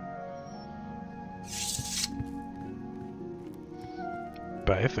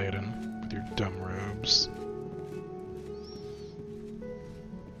 Goodbye, Théoden, with your dumb robes.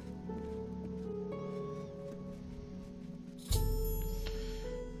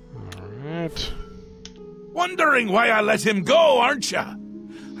 Alright. Wondering why I let him go, aren't ya?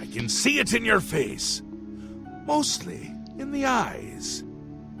 I can see it in your face. Mostly in the eyes.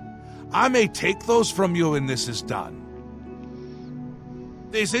 I may take those from you when this is done.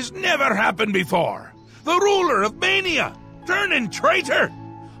 This has never happened before. The ruler of Mania, turning traitor.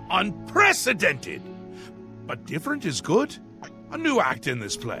 Unprecedented. But different is good. A new act in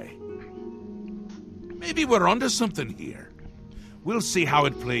this play. Maybe we're onto something here. We'll see how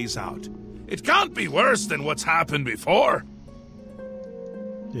it plays out. It can't be worse than what's happened before.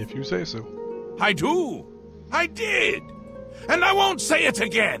 If you say so. I do. I did. And I won't say it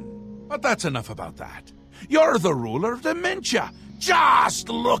again. But that's enough about that. You're the ruler of Dementia. Just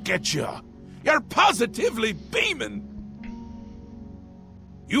look at you. You're positively beaming.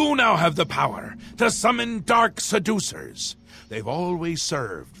 You now have the power to summon dark seducers. They've always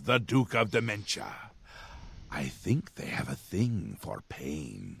served the Duke of Dementia. I think they have a thing for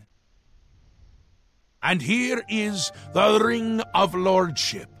pain. And here is the Ring of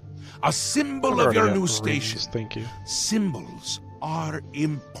Lordship, a symbol of your new station. Thank you. Symbols are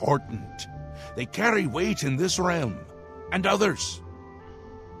important. They carry weight in this realm, and others.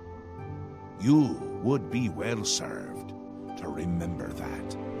 You would be well served to remember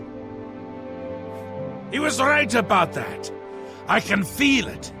that. He was right about that. I can feel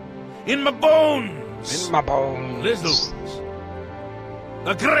it. In my bones. In my bones. Littles.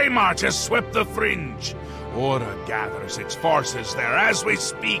 The Grey March has swept the fringe. Aura gathers its forces there as we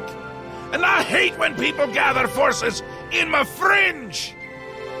speak. And I hate when people gather forces in my fringe!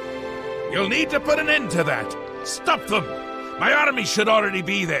 You'll need to put an end to that. Stop them. My army should already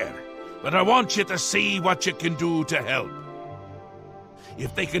be there. But I want you to see what you can do to help.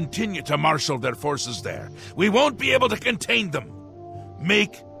 If they continue to marshal their forces there, we won't be able to contain them.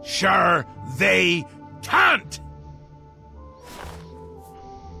 Make sure they can't!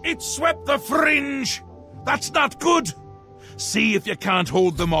 It swept the fringe! That's not good! See if you can't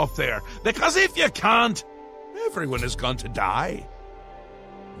hold them off there, because if you can't, everyone is going to die.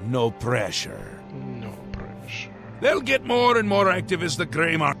 No pressure. No pressure. They'll get more and more active as the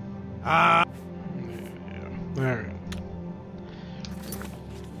Grey March. Yeah. Alright.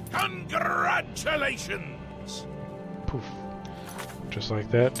 Congratulations! Poof. Just like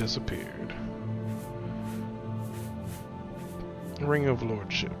that, disappeared. Ring of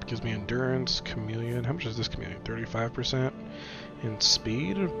Lordship gives me endurance, chameleon. How much is this chameleon? 35%. And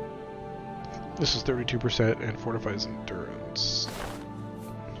speed? This is 32% and fortifies endurance.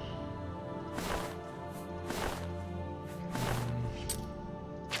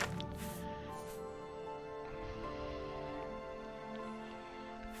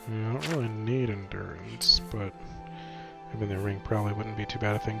 I don't really need endurance, but having the ring probably wouldn't be too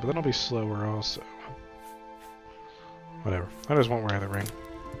bad a thing, but then I'll be slower also. Whatever. I just won't wear the ring.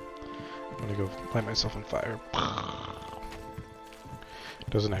 I'm gonna go light myself on fire.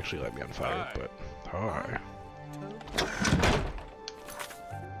 Doesn't actually light me on fire, but hi.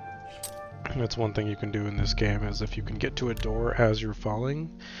 That's one thing you can do in this game, is if you can get to a door as you're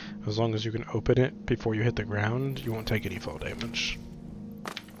falling, as long as you can open it before you hit the ground, you won't take any fall damage.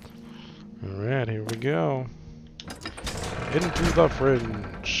 Alright, here we go. Into the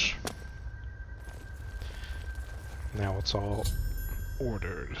fringe. Now it's all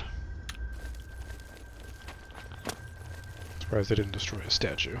ordered. Surprised they didn't destroy a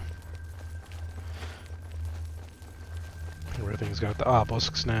statue. Everything's got the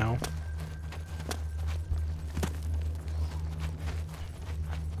obelisks now.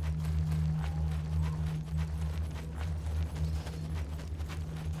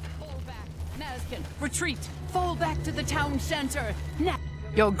 Retreat! Fall back to the town center! Now!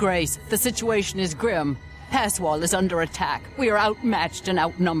 Your Grace, the situation is grim. Passwall is under attack. We are outmatched and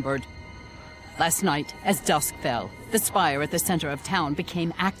outnumbered. Last night, as dusk fell, the spire at the center of town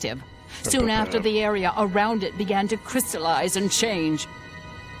became active. Soon after, the area around it began to crystallize and change.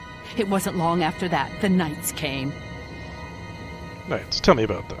 It wasn't long after that the Knights came. Knights, tell me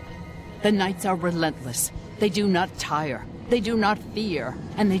about them. The Knights are relentless. They do not tire. They do not fear.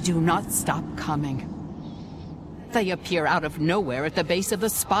 And they do not stop coming. They appear out of nowhere at the base of the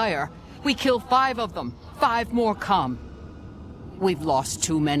spire. We kill 5 of them. 5 more come. We've lost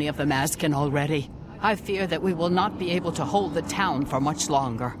too many of the Mazkin already. I fear that we will not be able to hold the town for much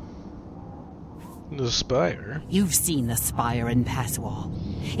longer. The spire? You've seen the spire in Passwall.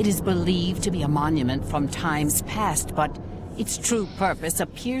 It is believed to be a monument from times past, but its true purpose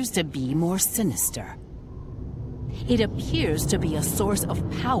appears to be more sinister. It appears to be a source of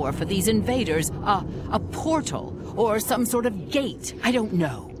power for these invaders, a portal, or some sort of gate. I don't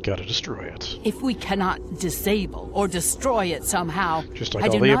know. Gotta destroy it. If we cannot disable or destroy it somehow, Just like I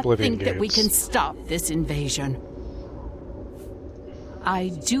all do the not Oblivion think that we gates. can stop this invasion. I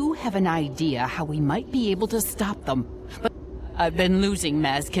do have an idea how we might be able to stop them, but I've been losing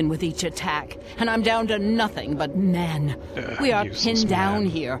Mazkin with each attack, and I'm down to nothing but men. We are pinned down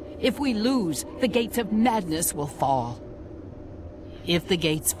here. If we lose, the gates of madness will fall. If the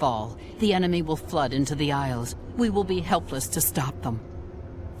gates fall, the enemy will flood into the Isles. We will be helpless to stop them.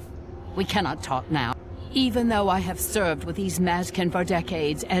 We cannot talk now. Even though I have served with these Mazkin for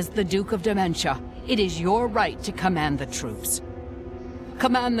decades as the Duke of Dementia, it is your right to command the troops.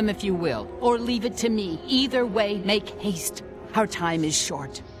 Command them if you will, or leave it to me. Either way, make haste. Our time is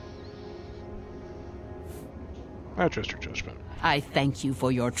short. I trust your judgment. I thank you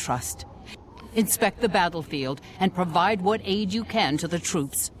for your trust. Inspect the battlefield and provide what aid you can to the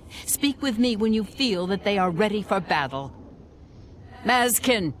troops. Speak with me when you feel that they are ready for battle.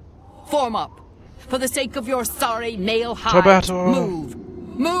 Mazkin, form up. For the sake of your sorry male hides, move.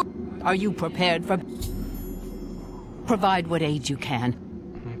 Move! Are you prepared for... Provide what aid you can.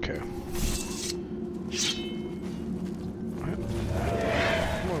 Okay.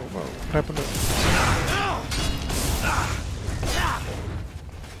 What happened to...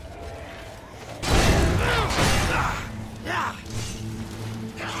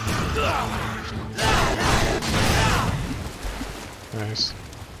 Nice.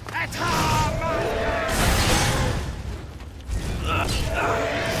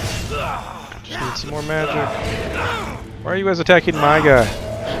 Just need some more magic. Why are you guys attacking my guy?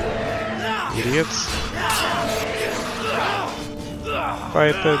 Idiots.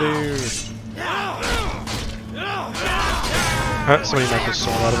 Fight the dude. Somebody knocked his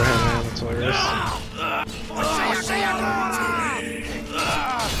sword out of her hand, man. That's hilarious.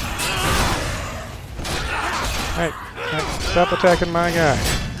 Hey, stop attacking my guy.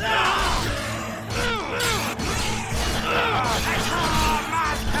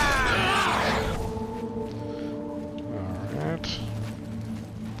 Alright.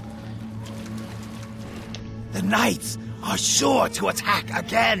 The knights are sure to attack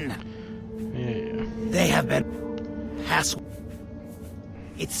again. Yeah. They have been past.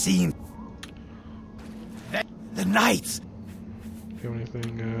 It seems that the knights. Do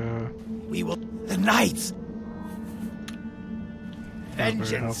anything? We will. The knights.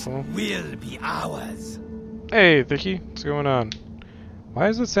 Vengeance helpful. will be ours. Hey, Vicky, what's going on? Why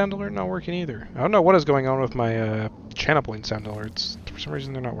is the sound alert not working either? I don't know what is going on with my channel point sound alerts. For some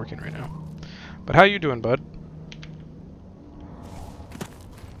reason, they're not working right now. But how you doing, bud?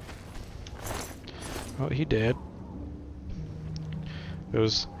 Oh, he dead.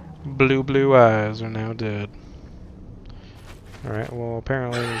 Those blue eyes are now dead. Alright, well,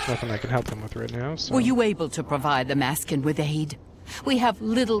 apparently there's nothing I can help him with right now, so... Were you able to provide the Mazkin with aid? We have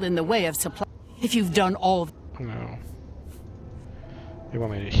little in the way of supply. If you've done all... No. They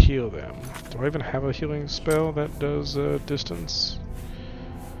want me to heal them. Do I even have a healing spell that does distance?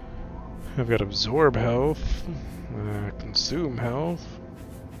 I've got absorb health, consume health,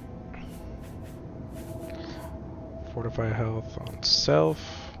 fortify health on self,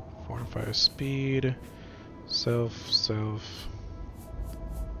 fortify speed, self,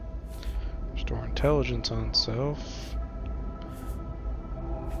 restore intelligence on self.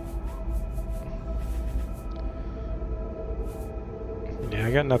 Yeah,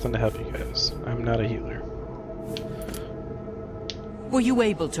 I got nothing to help you guys. I'm not a healer. Were you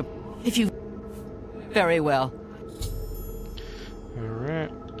able to... If you... Very well.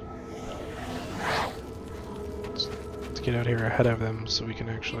 Alright. Let's get out here ahead of them so we can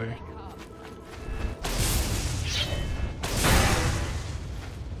actually...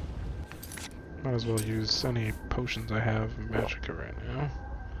 Might as well use any potions I have of Magicka right now.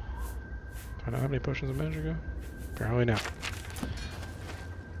 Do I not have any potions of Magicka? Apparently not.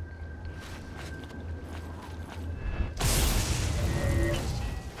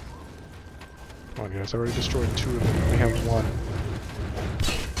 Come on, guys. I already destroyed 2 of them. We have 1.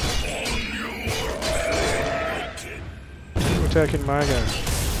 You're attacking my guy.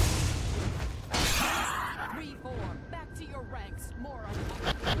 Back to your ranks. More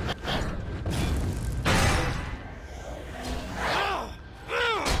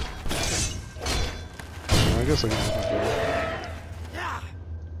I guess I can use my bow.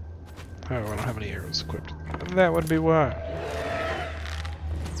 Oh, I don't have any arrows equipped. That would be why.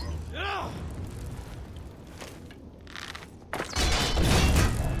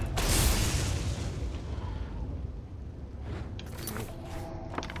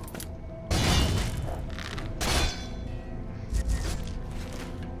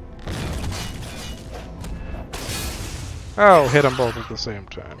 I'll hit them both at the same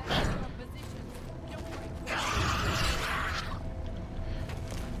time.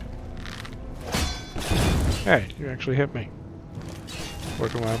 Hey, you actually hit me.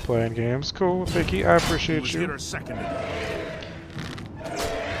 Working while I'm playing games. Cool, Vicky, I appreciate you.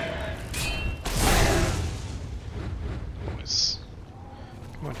 Boys.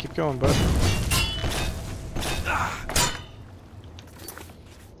 Come on, keep going, bud.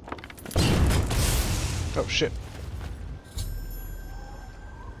 Oh, shit.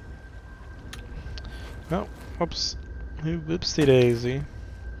 Oh, whoops. Whoopsie daisy.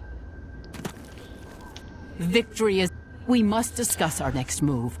 Victory is... We must discuss our next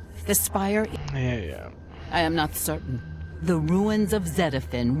move. The spire... Yeah. I am not certain. The ruins of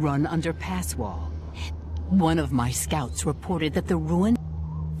Zedafin run under Passwall. One of my scouts reported that the ruin...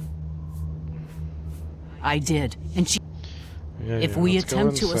 I did, and she... If we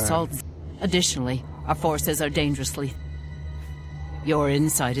attempt to assault... Additionally, our forces are dangerously... Your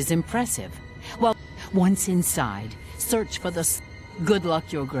insight is impressive. Well, once inside, search for the... Good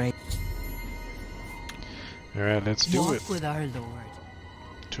luck, Your Grace. Alright, let's do Walk it. with our Lord.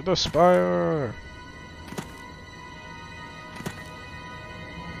 To the spire!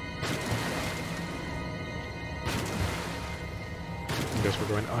 I guess we're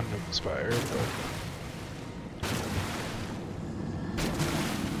going under the spire, but...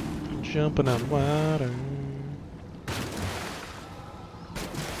 Jumping on water.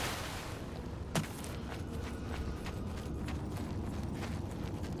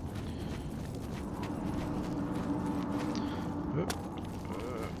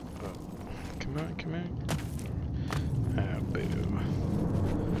 Come on. Ah, boo.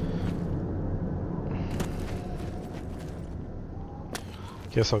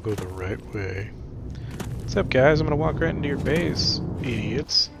 Guess I'll go the right way. What's up, guys? I'm gonna walk right into your base,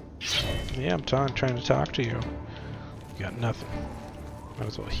 idiots. Yeah, I'm trying to talk to you. You got nothing. Might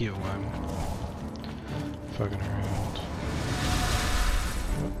as well heal while I'm fucking around.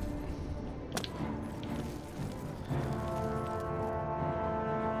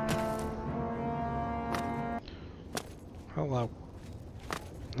 Hello.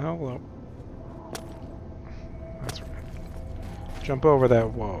 Hello. That's right. Jump over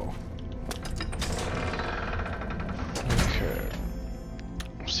that wall. Okay.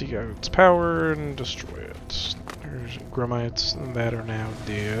 See out its power and destroy it. There's Grumites that are now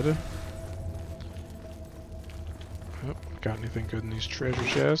dead. Oh, got anything good in these treasure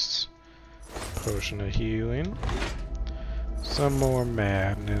chests? Potion of healing. Some more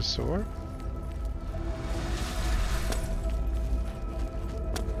madness ore.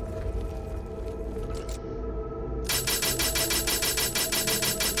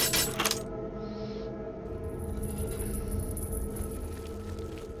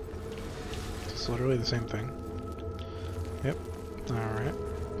 It's literally the same thing. Yep. Alright.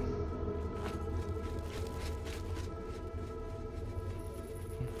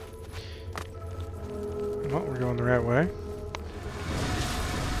 Well, we're going the right way.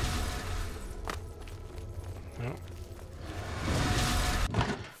 No.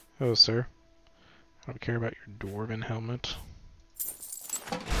 Oh, sir. I don't care about your dwarven helmet.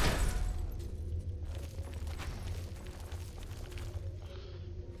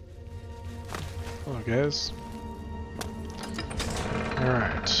 Hello, guys.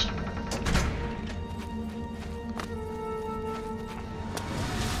 Alright.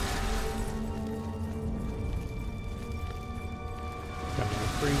 Got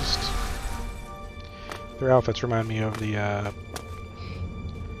another priest. Their outfits remind me of the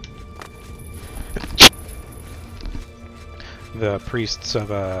priests of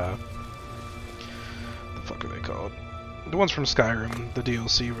the fuck are they called? The ones from Skyrim, the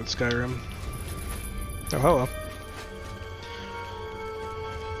DLC with Skyrim. Oh, hello.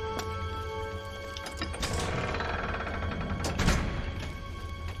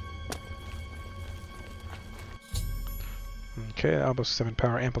 Okay, obelisk 7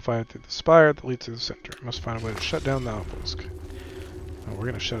 power amplified through the spire that leads to the center. Must find a way to shut down the obelisk. Oh, we're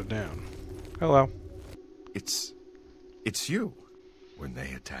gonna shut it down. Hello. It's you. When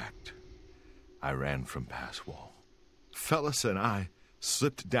they attacked, I ran from Passwall. Fellas and I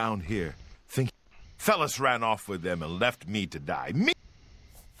slipped down here, thinking Fellas ran off with them and left me to die. Me?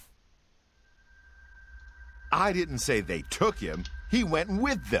 I didn't say they took him. He went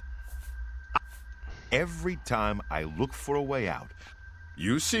with them. Every time I look for a way out.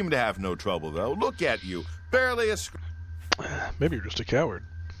 You seem to have no trouble, though. Look at you. Barely a scratch. Maybe you're just a coward.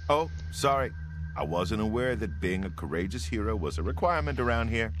 Oh, sorry. I wasn't aware that being a courageous hero was a requirement around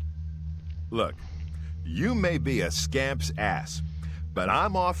here. Look, you may be a scamp's ass, but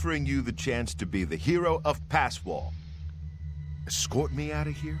I'm offering you the chance to be the hero of Passwall. Escort me out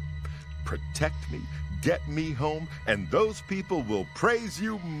of here, protect me, get me home, and those people will praise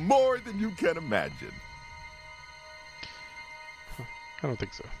you more than you can imagine. I don't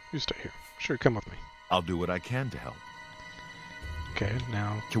think so. You stay here. Sure, come with me. I'll do what I can to help. Okay,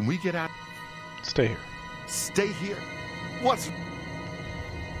 now... Can we get out? Stay here. Stay here? What's...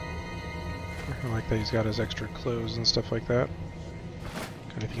 I like that he's got his extra clothes and stuff like that.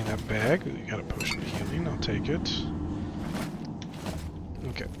 Got anything in that bag? Ooh, you got a potion of healing. I'll take it.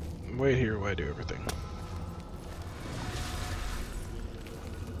 Okay. Wait here while I do everything.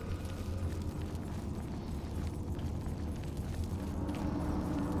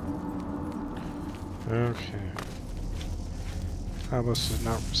 Okay. Obelisk did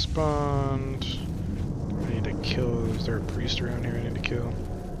not respond. I need to kill... Is there a priest around here I need to kill?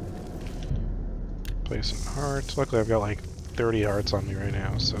 Place some hearts. Luckily I've got like 30 hearts on me right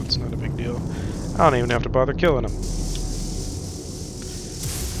now, so it's not a big deal. I don't even have to bother killing them.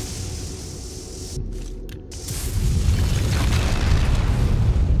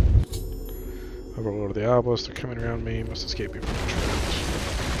 Overlord of the Obelisk, they're coming around me. Must escape before I'm trapped.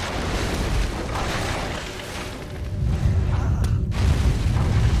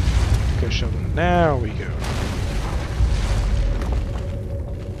 Okay, Sheldon, now we go.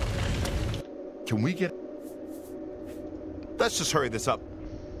 Can we get... Let's just hurry this up.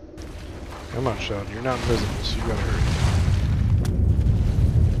 Come on, Sheldon, you're not invisible, so you gotta hurry.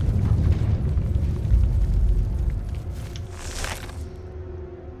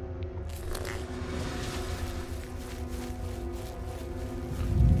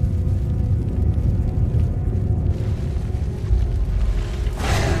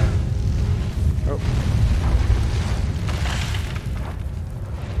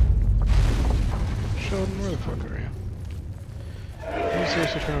 Sheldon, where the fuck are you? Are you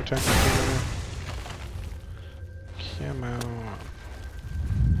seriously trying to attack me right now? Come on.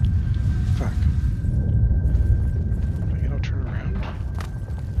 Fuck. Do I get all turn around?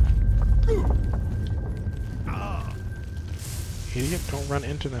 Idiot, don't run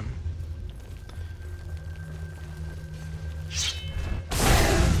into them.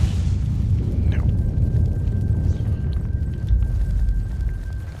 No.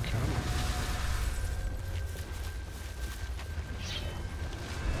 Come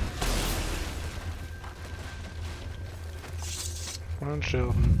on. Run,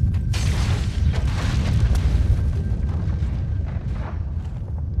 Sheldon.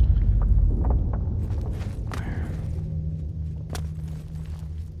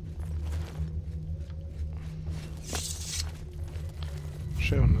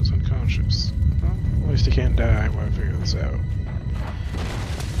 Sheldon is unconscious. Well, at least he can't die while I figure this out.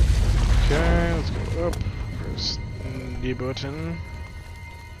 Okay, let's go up. Press the button.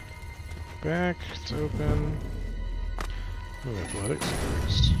 Back, it's open. Oh, athletics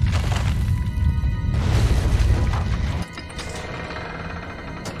first.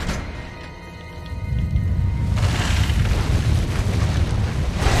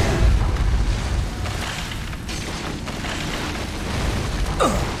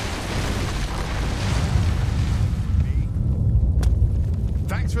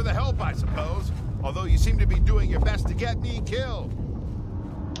 Thanks for the help, I suppose. Although you seem to be doing your best to get me killed.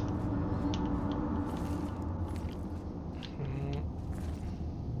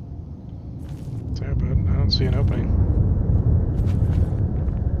 There, but I don't see an opening.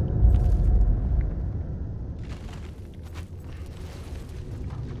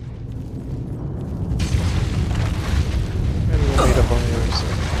 Maybe we'll meet up on the other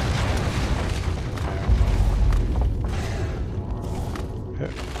side.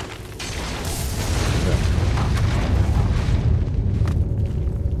 Hit.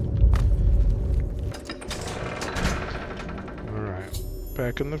 Alright,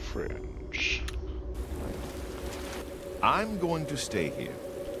 back in the fridge. I'm going to stay here.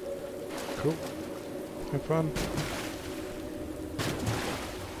 Cool. Have fun.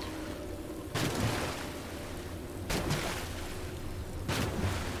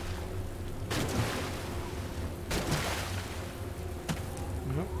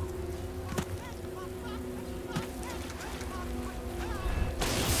 Nope.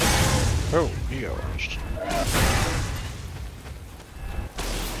 Oh, he got launched.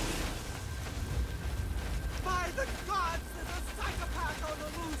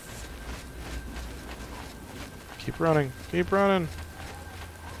 Keep running. Keep running.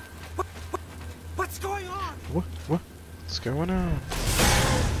 What's going on? What's going on?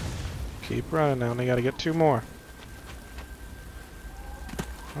 Keep running now, and I gotta get 2 more.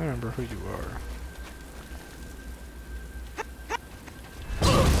 I remember who you are.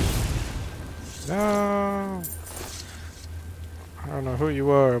 No! don't know who you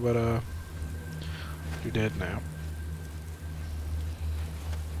are, but you're dead now.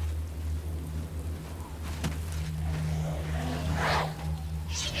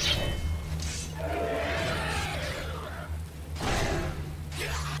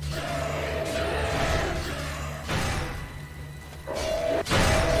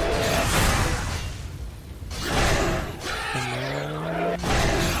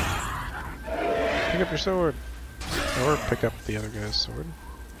 Pick up your sword. Or pick up the other guy's sword.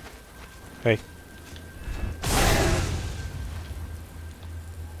 Hey.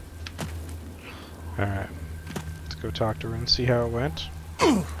 Alright. Let's go talk to her and see how it went.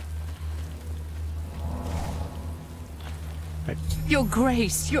 Hey. Your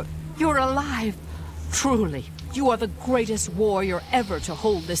Grace, you're alive. Truly, you are the greatest warrior ever to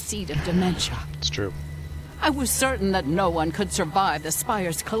hold the seat of dementia. It's true. I was certain that no one could survive the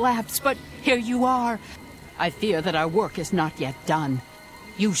Spire's collapse, but here you are. I fear that our work is not yet done.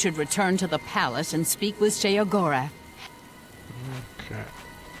 You should return to the palace and speak with Sheogorath. Okay.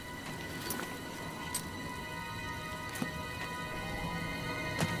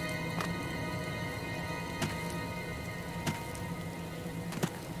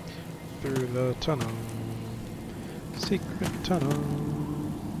 Through the tunnel. Secret tunnel.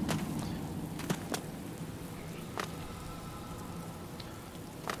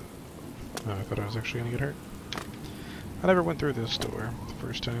 Oh, I thought I was actually gonna get hurt. I never went through this door the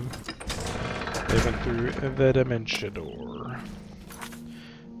first time. They went through the dementia door.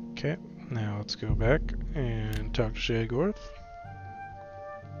 Okay, now let's go back and talk to Sheogorath.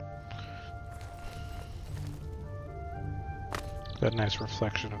 That nice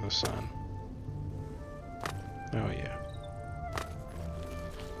reflection of the sun. Oh yeah.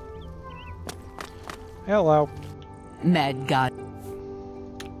 Hello. Mad God.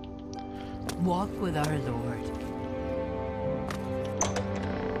 Walk with our Lord.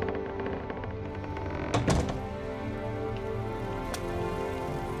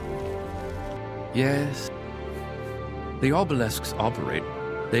 Yes. The obelisks operate.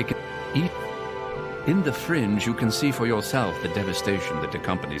 They can eat. In the fringe, you can see for yourself the devastation that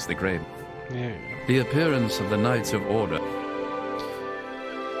accompanies the grave. Yeah. The appearance of the Knights of Order.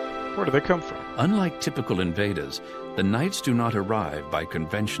 Where do they come from? Unlike typical invaders, the Knights do not arrive by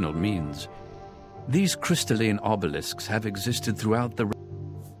conventional means. These crystalline obelisks have existed throughout the...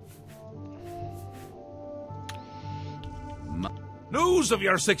 News of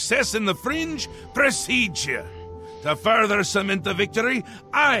your success in the fringe precedes you. To further cement the victory,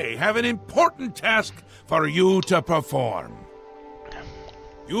 I have an important task for you to perform.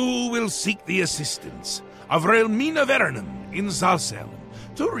 You will seek the assistance of Relmina Vernum in Zalselm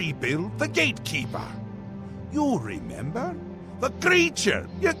to rebuild the Gatekeeper. You remember? The creature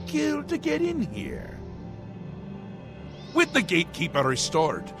you killed to get in here. With the Gatekeeper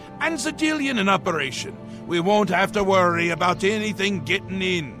restored and Zedilian in operation, we won't have to worry about anything getting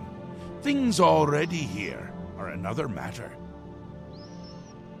in. Things already here are another matter.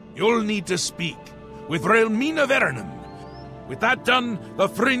 You'll need to speak with Relmina Vernum. With that done, the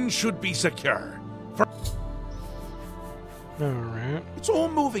fringe should be secure. Alright. It's all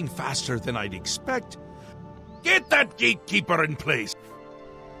moving faster than I'd expect. Get that Gatekeeper in place.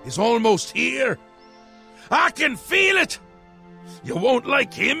 He's almost here. I can feel it. You won't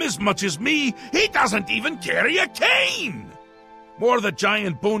like him as much as me. He doesn't even carry a cane. More the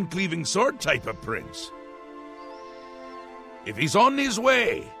giant bone-cleaving sword type of prince. If he's on his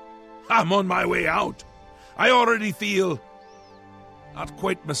way, I'm on my way out. I already feel... not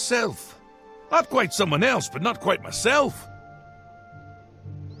quite myself. Not quite someone else, but not quite myself.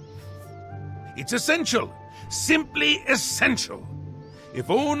 It's essential. Simply essential. If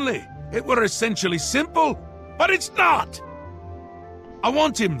only it were essentially simple, but it's not. I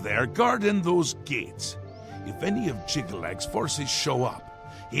want him there guarding those gates. If any of Jiggelag's forces show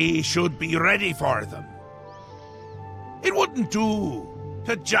up, he should be ready for them. It wouldn't do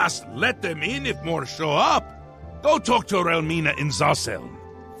to just let them in if more show up. Go talk to Relmina in Zalselm.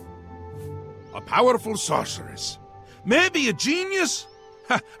 A powerful sorceress. Maybe a genius?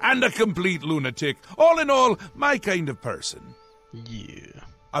 And a complete lunatic. All in all, my kind of person. Yeah.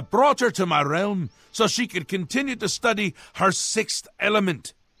 I brought her to my realm so she could continue to study her sixth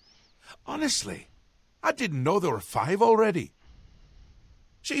element. Honestly, I didn't know there were 5 already.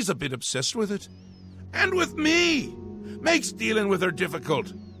 She's a bit obsessed with it. And with me. Makes dealing with her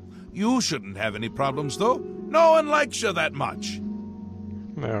difficult. You shouldn't have any problems, though. No one likes you that much.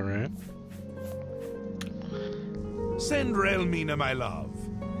 Alright. Send Relmina my love.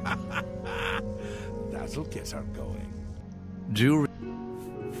 That'll get her going.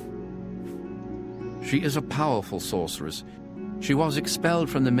 She is a powerful sorceress. She was expelled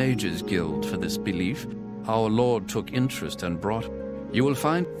from the Mages Guild for this belief. Our Lord took interest and brought... You will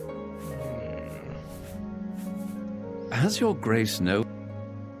find... As your grace knows...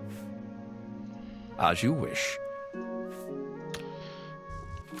 As you wish.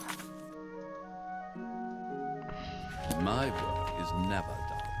 My work is never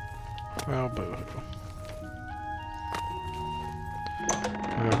done. Well, boo-hoo.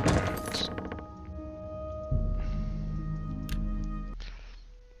 Alright.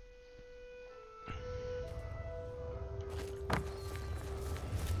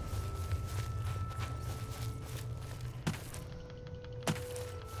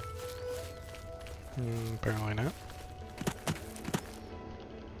 Apparently not.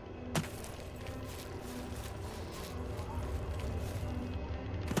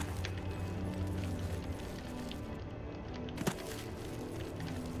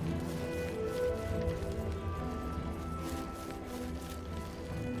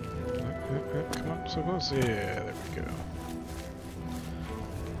 Come on, so close. Yeah, there we go.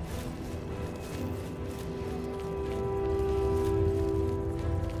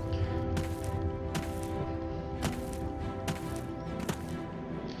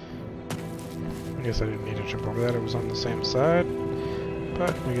 I guess I didn't need to jump over that, it was on the same side,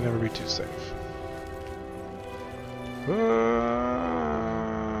 but you can never be too safe.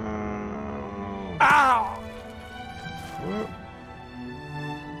 Ow!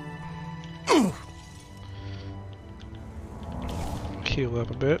 Heal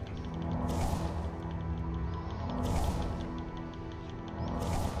up a bit.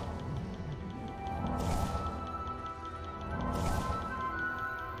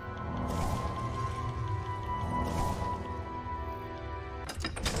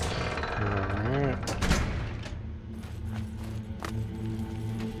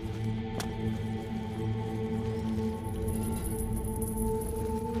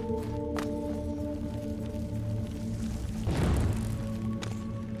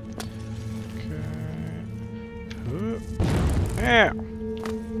 Ow!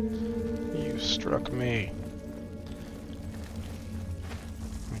 You struck me.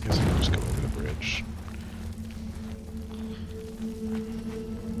 I guess I can just go over the bridge.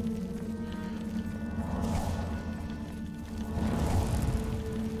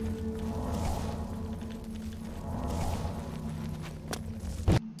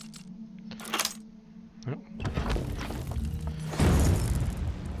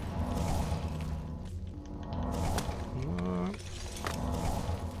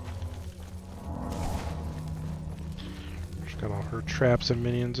 Got all her traps and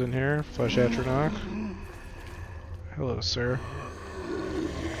minions in here. Flesh Atronach. Hello, sir.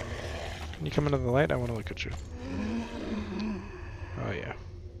 Can you come into the light? I want to look at you. Oh, yeah.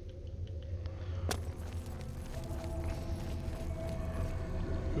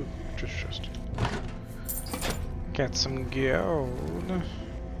 Ooh, just. Got some gold. There's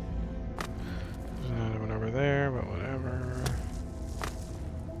another one over there, but whatever.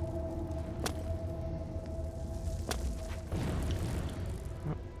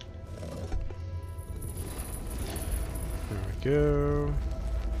 Go.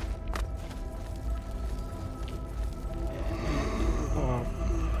 Oh.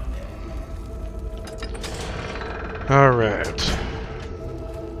 All right.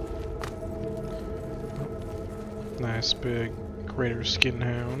 Nice big greater skin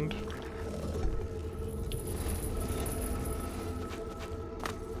hound.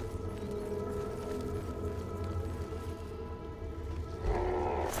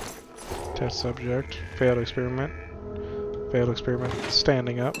 Test subject. Failed experiment. Failed experiment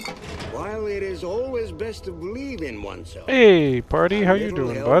standing up. While it is always best to believe in oneself. Hey, party, how you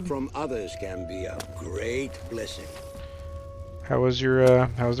doing, bud? From others can be a great blessing. How was the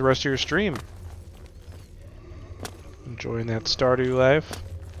rest of your stream? Enjoying that Stardew life?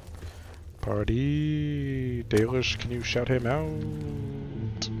 Party, Dalish, can you shout him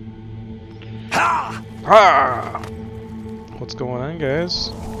out? Ha! Ha! What's going on,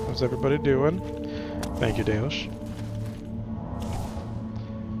 guys? How's everybody doing? Thank you, Dalish.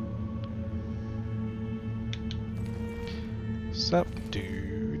 Sup,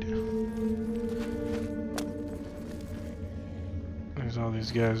 dude? There's all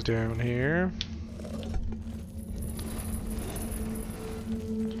these guys down here.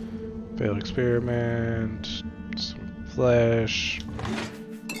 Failed experiment. Some flesh.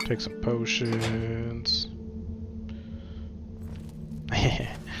 Take some potions.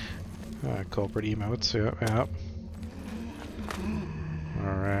 Culprit emotes, yep.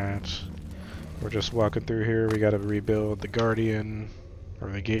 Alright. We're just walking through here. We gotta rebuild the Guardian, or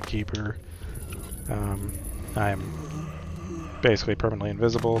the Gatekeeper. I'm basically permanently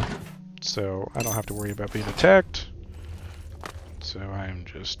invisible, so I don't have to worry about being attacked. So I'm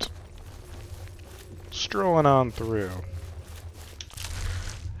just strolling on through.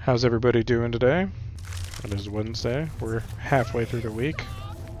 How's everybody doing today? It is Wednesday. We're halfway through the week.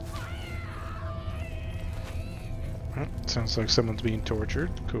 Oh, sounds like someone's being tortured.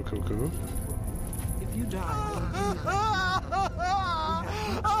 Cool, cool, cool. If you die,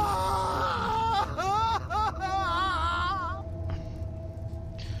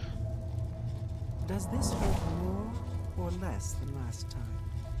 does this hurt more or less than last time?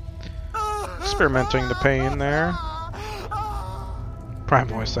 Experimenting the pain there. Prime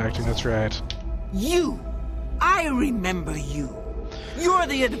voice acting, that's right. You! I remember you! You're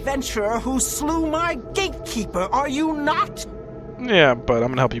the adventurer who slew my gatekeeper, are you not? Yeah, but I'm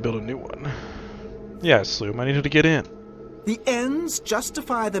gonna help you build a new one. Yeah, Sloom, I needed to get in. The ends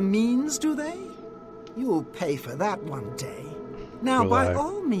justify the means, do they? You'll pay for that one day. Now, by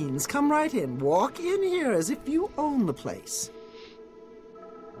all means, come right in. Walk in here as if you own the place.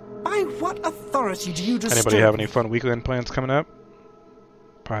 By what authority do you disturb Anybody have any fun weekend plans coming up?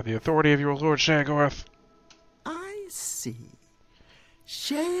 By the authority of your Lord Shagorth. I see.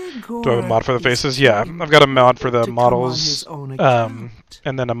 Shagorth. Do I have a mod for the faces? Yeah, I've got a mod for the models,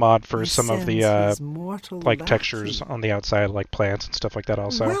 and then a mod for some of the like textures on the outside, like plants and stuff like that.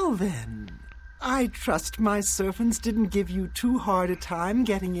 Also. Well then, I trust my servants didn't give you too hard a time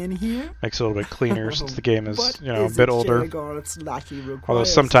getting in here. Makes it a little bit cleaner since the game is, you know, a bit older. Although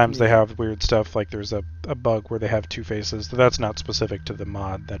sometimes they have weird stuff, like there's a bug where they have two faces. That's not specific to the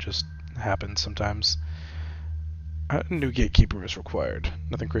mod. That just happens sometimes. A new gatekeeper is required.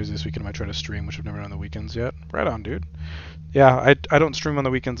 Nothing crazy this weekend. I might try to stream, which I've never done on the weekends yet. Right on, dude. Yeah, I don't stream on the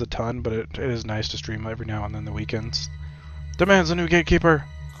weekends a ton, but it is nice to stream every now and then the weekends. Demands a new gatekeeper.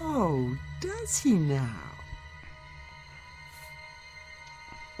 Oh, does he now?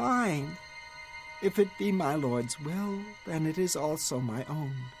 Fine. If it be my lord's will, then it is also my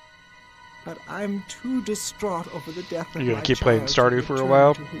own. But I'm too distraught over the death of my child. You gonna keep playing Stardew for a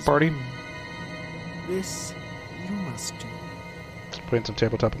while, party? This you must do. Playing some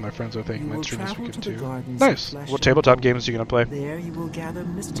tabletop with my friends, I think. Might stream this weekend too. Nice! What tabletop games are you gonna play? There you will gather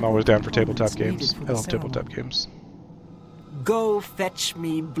I'm always down for tabletop games. I love tabletop games. Go fetch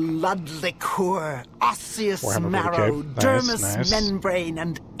me blood liqueur, osseous marrow, dermis membrane,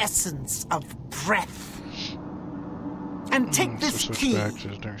 and essence of breath. And take this key.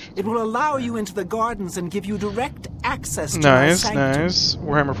 It will allow you into the gardens and give you direct access to my sanctum. Nice.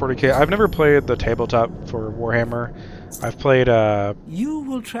 Warhammer 40k. I've never played the tabletop for Warhammer. I've played you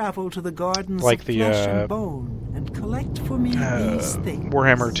will travel to the gardens like of the flesh and bone and collect for me these things.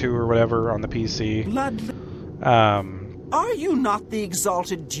 Warhammer 2 or whatever on the PC. Are you not the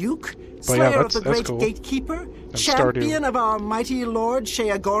exalted Duke, slayer of the great gatekeeper, champion of our mighty lord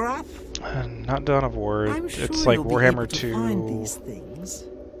Sheagorath? Not Dawn of War. I'm sure it's like you'll Warhammer be 2. able to find these things.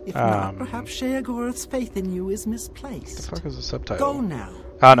 If not, perhaps Sheagorath's faith in you is misplaced. The fuck is the subtitle? Go now.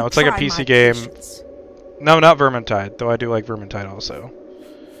 Oh no, it's like a PC game. No, not Vermintide, though I do like Vermintide also.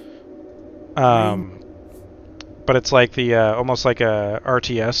 But it's like the almost like a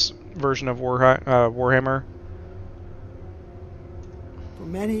RTS version of Warhammer. For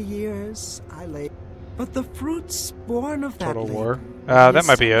many years, I lay, but the fruits born of that Total labor, War. That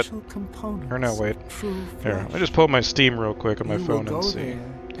might be it. Components or no, wait. Here, let me just pull up my Steam real quick on my phone and see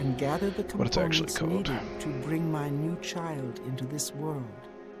and gather the what it's actually called. To bring my new child into this world.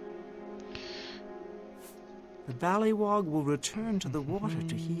 The Ballywog will return to the water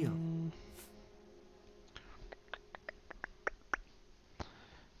to heal.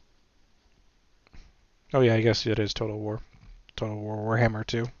 Oh yeah, I guess it is Total War. Total War Warhammer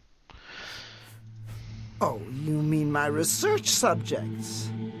 2. Oh, you mean my research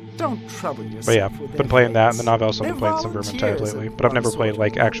subjects? Don't trouble yourself. But yeah, with been playing that, and then I've They're also been playing some Vermintide lately. But I've never played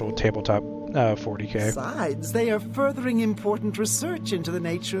like actual tabletop 40k. Besides, they are furthering important research into the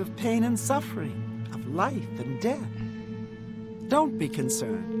nature of pain and suffering, of life and death. Don't be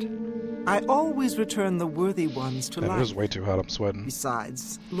concerned. I always return the worthy ones to life. It is way too hot, I'm sweating.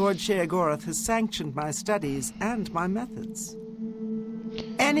 Besides, Lord Sheagorath has sanctioned my studies and my methods.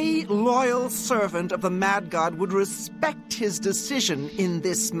 Any loyal servant of the Mad God would respect his decision in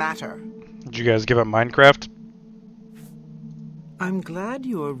this matter. Did you guys give up Minecraft? I'm glad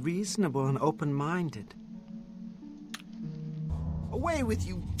you are reasonable and open-minded. Away with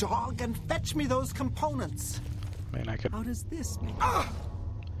you, dog, and fetch me those components. I mean, I could... How does this make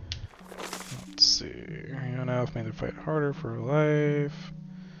Let's see. You know, if they fight harder for life.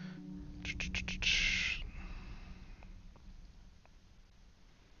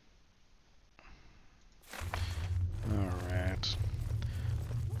 Alright.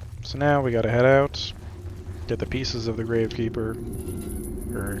 So now we gotta head out, get the pieces of the Gravekeeper,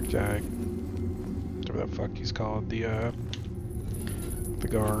 or whatever the fuck he's called, the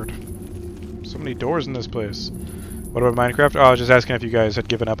guard. So many doors in this place. What about Minecraft? Oh, I was just asking if you guys had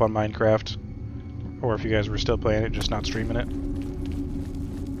given up on Minecraft, or if you guys were still playing it, just not streaming it.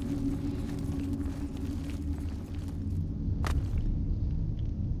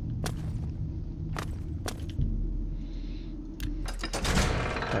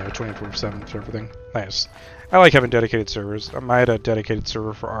 Yeah, 24/7 for everything. Nice. I like having dedicated servers. I had a dedicated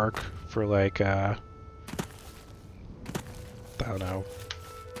server for Ark for like, I don't know,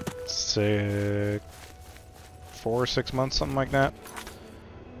 4 or 6 months, something like that.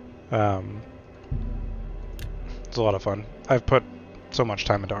 It's a lot of fun. I've put so much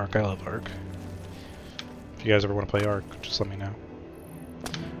time into Ark. I love Ark. If you guys ever want to play Ark, just let me know.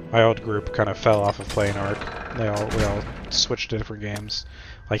 My old group kind of fell off of playing Ark. We all switched to different games.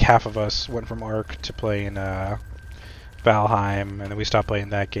 Like half of us went from Ark to playing Valheim, and then we stopped playing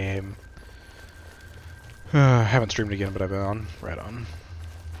that game. I haven't streamed again, but I've been on. Right on.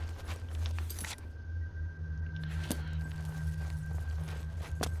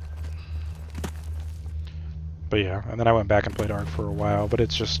 But yeah, and then I went back and played Ark for a while, but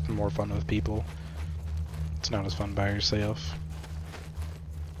it's just more fun with people. It's not as fun by yourself.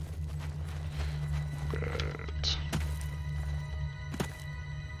 Good.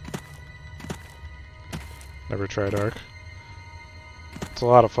 Never tried Ark. It's a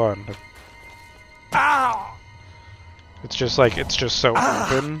lot of fun. Ow! It's just so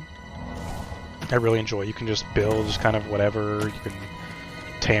open. I really enjoy it. You can just build just kind of whatever. You can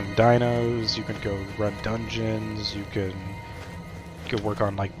tame dinos, you can go run dungeons, you can work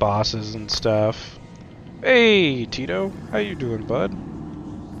on like bosses and stuff. Hey Tito, how you doing, bud?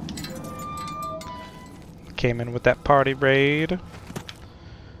 Came in with that party raid.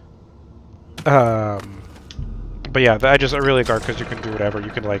 But yeah, I really like Ark because you can do whatever.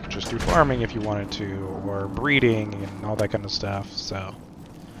 You can like just do farming if you wanted to, or breeding and all that kind of stuff. So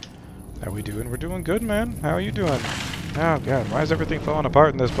how we doing? We're doing good, man. How are you doing? Oh god, why is everything falling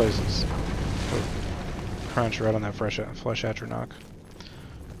apart in this place? Oh, crunch right on that flesh atronach.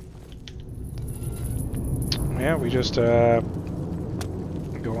 Yeah, we just going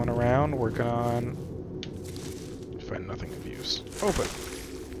around working on find nothing of use. Open.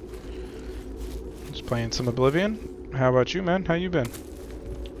 Just playing some Oblivion. How about you, man? How you been?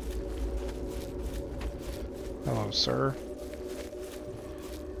 Hello, sir.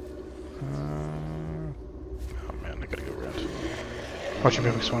 Watch you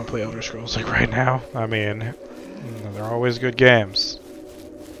just want to play Elder Scrolls like right now. I mean, they're always good games.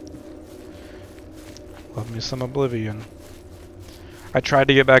 Love me some Oblivion. I tried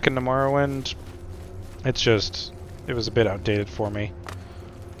to get back into Morrowind. It was a bit outdated for me.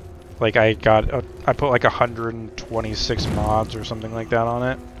 Like I put like 126 mods or something like that on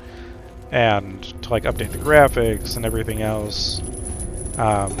it, and to like update the graphics and everything else.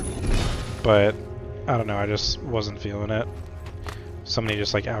 But I don't know. I just wasn't feeling it. So many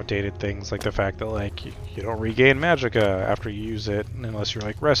just like outdated things, like the fact that like you don't regain magicka after you use it unless you're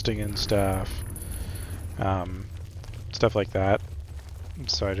like resting and stuff, stuff like that.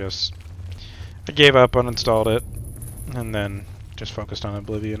 So I gave up, uninstalled it, and then just focused on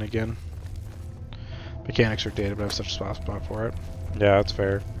Oblivion again. Mechanics are dated, but I have such a soft spot for it. Yeah, that's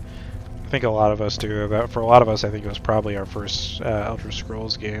fair. I think a lot of us do that. For a lot of us, I think it was probably our first Elder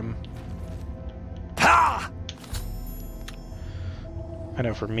Scrolls game. Ha! I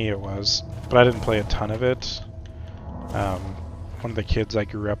know for me it was, but I didn't play a ton of it. One of the kids I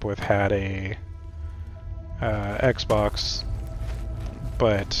grew up with had a Xbox,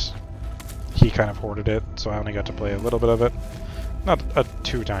 but he kind of hoarded it, so I only got to play a little bit of it. Not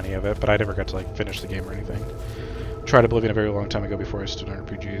too tiny of it, but I never got to like finish the game or anything. Tried Oblivion a very long time ago before I started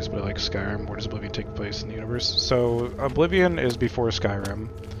RPGs, but I like Skyrim. Where does Oblivion take place in the universe? So Oblivion is before Skyrim,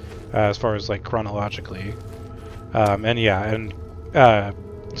 as far as like chronologically, and yeah, and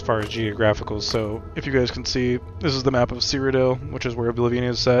as far as geographical. So if you guys can see, this is the map of Cyrodiil, which is where Oblivion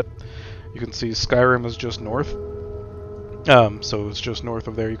is set. You can see Skyrim is just north. So it's just north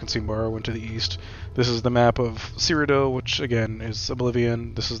of there. You can see Morrowind to the east. This is the map of Cyrodiil, which again is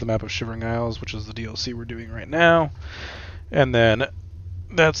Oblivion. This is the map of Shivering Isles, which is the DLC we're doing right now. And then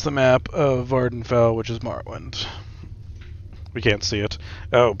that's the map of Vardenfell, which is Morrowind. We can't see it.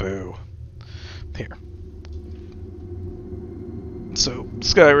 Oh, boo. Here. So,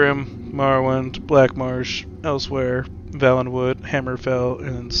 Skyrim, Morrowind, Blackmarsh, Elsewhere, Valenwood, Hammerfell,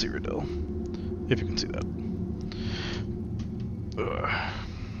 and then Cyrodiil. If you can see that.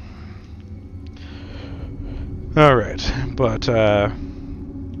 Alright, but,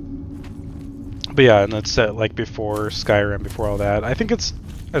 But yeah, and that's set like before Skyrim, before all that. I think it's,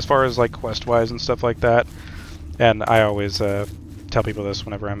 as far as like quest-wise and stuff like that, and I always tell people this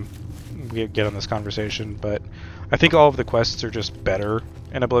whenever we get on this conversation, but I think all of the quests are just better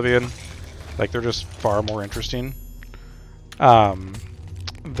in Oblivion. Like, they're just far more interesting. They're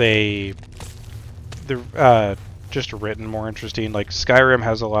just written more interesting. Like, Skyrim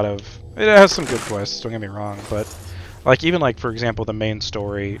has it has some good quests, don't get me wrong, but like, even like, for example, the main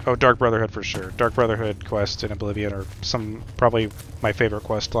story, Dark Brotherhood for sure. Dark Brotherhood quests in Oblivion are probably my favorite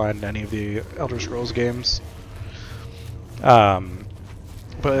quest line in any of the Elder Scrolls games. But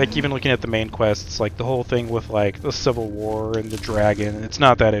like, even looking at the main quests, like the whole thing with like the Civil War and the dragon, it's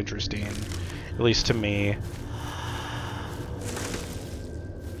not that interesting, at least to me.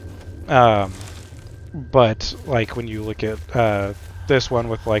 But like, when you look at this one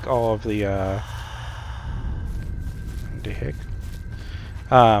with like all of the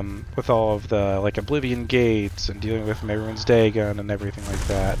with all of the like Oblivion gates and dealing with Mehrunes Dagon and everything like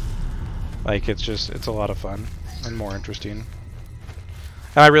that, like, it's a lot of fun and more interesting.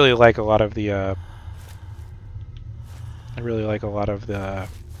 And I really like a lot of the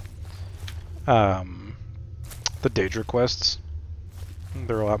Daedra quests.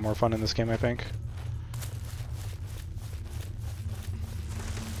 They're a lot more fun in this game, I think.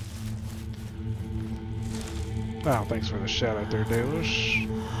 Oh, thanks for the shout out there, Delush.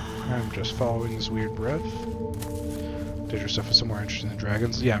 I'm just following this weird breath. Daedra stuff is some more interesting than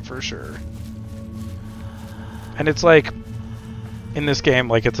dragons. Yeah, for sure. And it's like, in this game,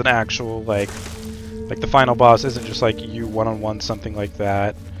 like, it's an actual, like the final boss isn't just like you one-on-one something like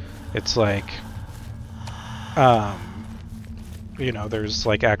that. It's like, you know, there's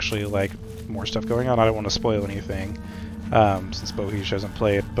like actually like more stuff going on. I don't want to spoil anything, since Bohish hasn't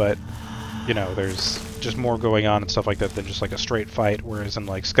played, but you know, there's just more going on and stuff like that than just like a straight fight, whereas in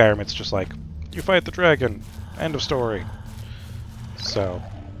like Skyrim it's just like, you fight the dragon, end of story. So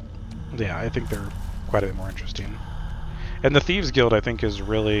yeah, I think they're quite a bit more interesting. And the Thieves Guild, I think, is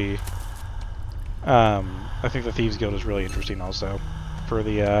really I think the Thieves Guild is really interesting also for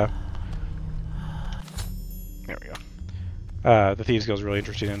the there we go. The Thieves Guild is really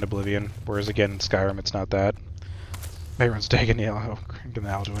interesting in Oblivion, whereas again in Skyrim it's not that. Mehrunes Dagon, yeah,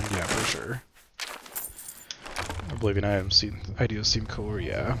 Alduin, yeah, for sure. Oblivion ideas seem cooler,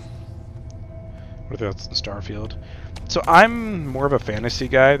 yeah. What are thoughts on Starfield? So I'm more of a fantasy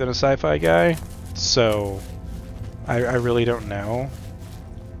guy than a sci-fi guy, so I really don't know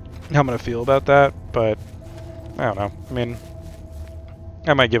how I'm gonna feel about that, but I don't know. I mean,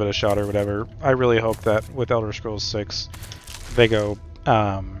 I might give it a shot or whatever. I really hope that with Elder Scrolls 6 they go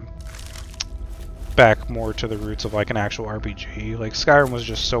back more to the roots of like an actual RPG. Like, Skyrim was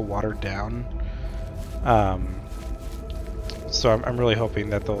just so watered down. So I'm really hoping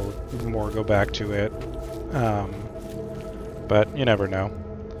that they'll more go back to it. But you never know.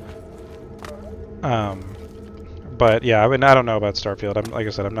 But yeah, I mean, I don't know about Starfield. Like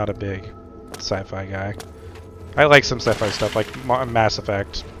I said, I'm not a big sci-fi guy. I like some sci-fi stuff, like Mass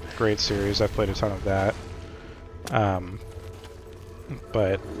Effect, great series. I've played a ton of that.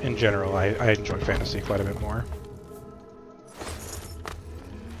 But in general, I enjoy fantasy quite a bit more.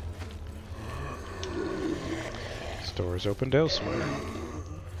 Doors opened elsewhere.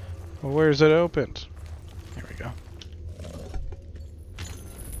 Well, where's it opened? Here we go.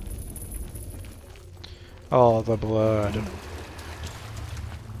 All the blood.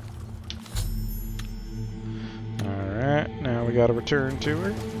 Alright, now we gotta return to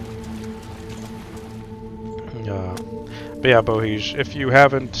her. But yeah, Bohish, if you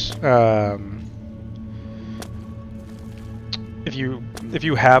haven't, if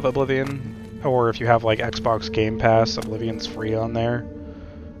you have Oblivion, or if you have like Xbox Game Pass, Oblivion's free on there.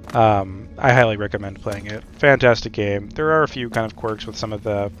 I highly recommend playing it. Fantastic game. There are a few kind of quirks with some of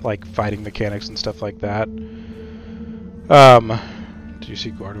the like fighting mechanics and stuff like that. Do you see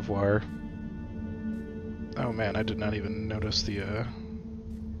Gardevoir? Oh man, I did not even notice the I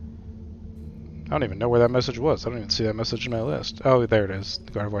don't even know where that message was. I don't even see that message in my list. Oh, there it is.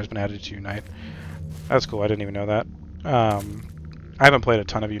 The Gardevoir's been added to Unite. That's cool. I didn't even know that. I haven't played a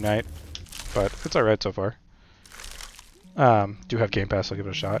ton of Unite, but it's alright so far. Do have Game Pass, I'll give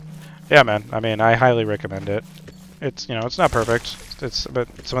it a shot. Yeah, man, I mean, I highly recommend it. It's, you know, it's not perfect, but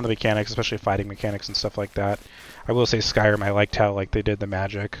some of the mechanics, especially fighting mechanics and stuff like that. I will say Skyrim, I liked how, like, they did the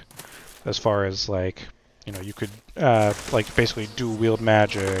magic, as far as, like, you know, you could, like, basically dual-wield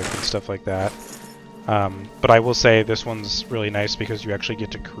magic and stuff like that. But I will say this one's really nice because you actually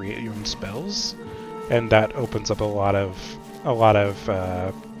get to create your own spells, and that opens up a lot of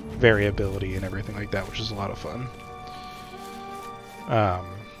variability and everything like that, which is a lot of fun.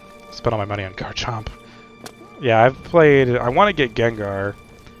 Spent all my money on Garchomp. Yeah, I've played... I want to get Gengar,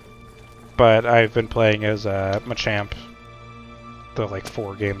 but I've been playing as Machamp. The, like,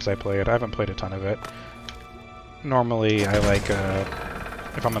 4 games I played. I haven't played a ton of it. Normally, I like,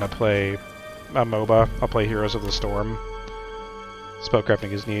 if I'm going to play a MOBA, I'll play Heroes of the Storm.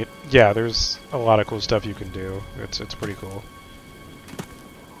 Spellcrafting is neat. Yeah, there's a lot of cool stuff you can do. It's pretty cool.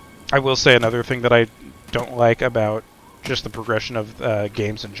 I will say another thing that I don't like about just the progression of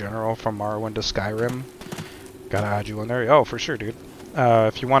games in general, from Morrowind to Skyrim. Gotta add you on there. Oh, for sure, dude.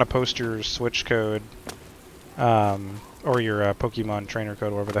 If you want to post your Switch code, or your Pokemon trainer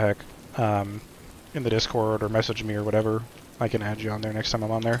code, whatever the heck, in the Discord or message me or whatever, I can add you on there next time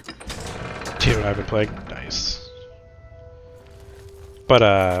I'm on there. Dude, I've been playing. Nice.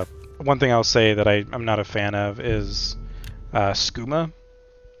 But one thing I'll say that I'm not a fan of is skooma.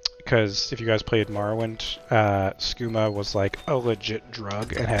 Because if you guys played Morrowind, skooma was like a legit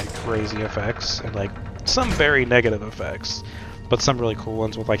drug and had crazy effects, and like some very negative effects, but some really cool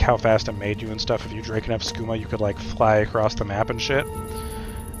ones with like how fast it made you and stuff. If you drank enough skooma, you could like fly across the map and shit.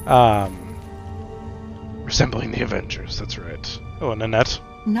 Resembling the Avengers, that's right. Oh, Nanette.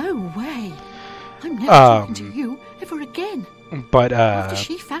 No way. I'm never talking to you ever again. But after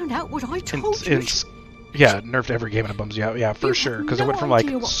she found out what I told you. Yeah, nerfed every game and it bums you out. Yeah, for sure. Because it went from like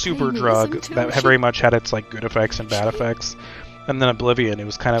super drug that very much had its like good effects and bad effects, and then Oblivion, it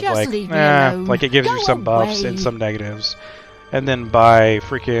was kind of like, like it gives you some buffs and some negatives, and then by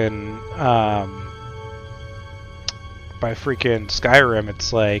freaking Skyrim,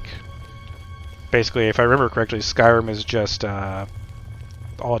 it's like basically, if I remember correctly, Skyrim is just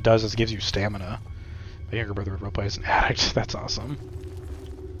all it does is gives you stamina. My younger brother would play as an addict. That's awesome.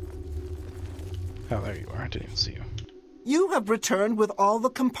 Oh, there you are. I didn't even see you. You have returned with all the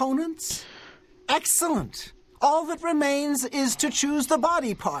components? Excellent. All that remains is to choose the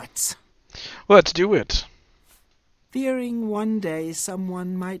body parts. Let's do it. Fearing one day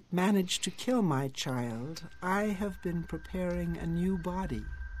someone might manage to kill my child, I have been preparing a new body.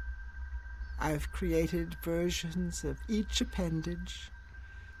 I've created versions of each appendage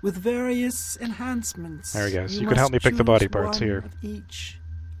with various enhancements. There we go. So you can help me pick the body parts here. Each.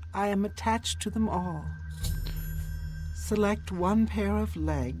 I am attached to them all. Select one pair of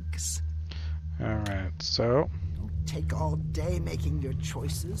legs. Alright, so... Don't take all day making your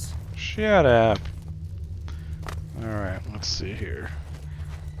choices. Shut up. Alright, let's see here.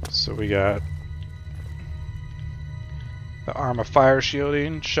 So we got... the arm of fire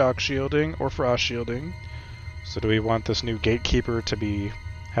shielding, shock shielding, or frost shielding. So do we want this new gatekeeper to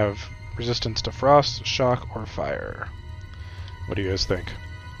have resistance to frost, shock, or fire? What do you guys think?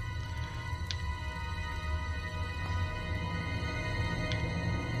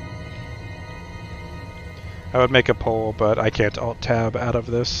 I would make a poll, but I can't alt-tab out of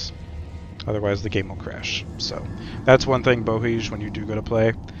this. Otherwise the game will crash. So, that's one thing, Bohij, when you do go to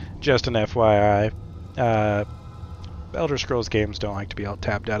play. Just an FYI. Elder Scrolls games don't like to be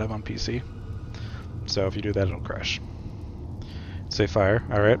alt-tabbed out of on PC. So if you do that, it'll crash. Say fire.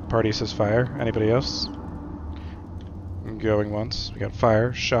 Alright, party says fire. Anybody else? Going once. We got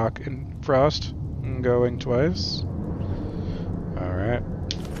fire, shock, and frost. Going twice. Alright.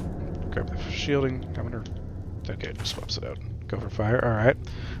 Grab the shielding. Okay, it just swaps it out. Go for fire. Alright.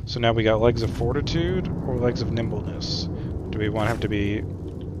 So now we got legs of fortitude or legs of nimbleness. Do we want him to be,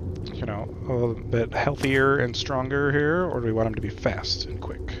 you know, a little bit healthier and stronger here, or do we want him to be fast and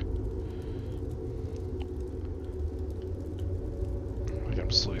quick? I think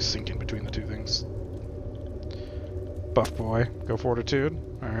I'm slowly sinking between the two things. Buff boy. Go fortitude.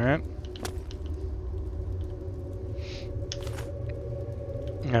 Alright.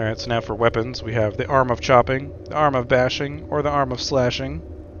 Alright, so now for weapons, we have the arm of chopping, the arm of bashing, or the arm of slashing.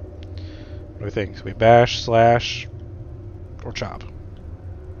 What do we think? So we bash, slash, or chop?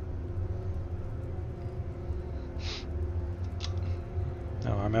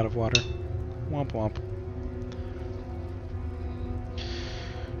 Oh, I'm out of water. Womp womp.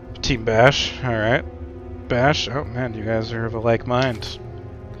 Team bash, alright. Bash, oh man, you guys are of a like mind.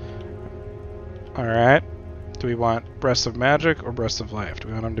 Alright. Do we want Breaths of Magic or Breaths of Life? Do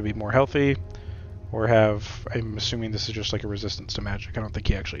we want him to be more healthy? Or have... I'm assuming this is just like a resistance to magic. I don't think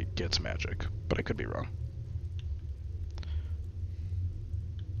he actually gets magic, but I could be wrong.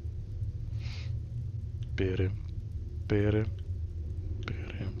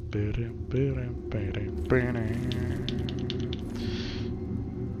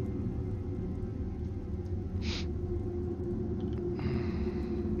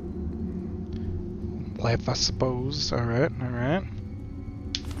 Life, I suppose. Alright, alright.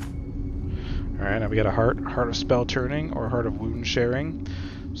 Alright, now we got a heart of spell turning or heart of wound sharing.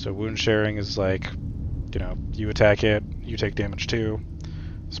 So wound sharing is like, you know, you attack it, you take damage too.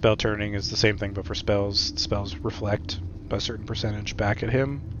 Spell turning is the same thing, but for spells, spells reflect by a certain percentage back at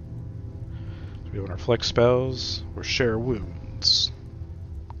him. So we want to reflect spells or share wounds.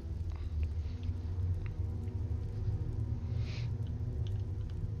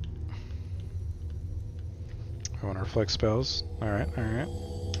 I want to reflect spells. Alright, alright.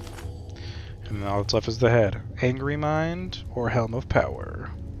 And then all that's left is the head. Angry Mind or Helm of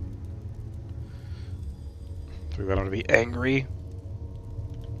Power. So we want him to be angry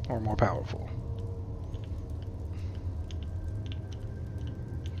or more powerful.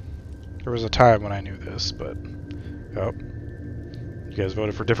 There was a time when I knew this, but oh, you guys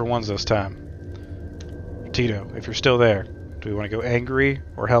voted for different ones this time. Tito, if you're still there, do we want to go angry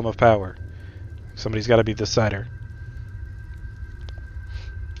or Helm of Power? Somebody's got to be the decider.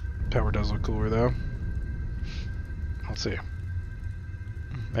 Power does look cooler though. Let's see.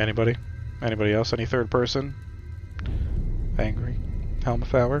 Anybody? Anybody else? Any third person? Angry. Helm of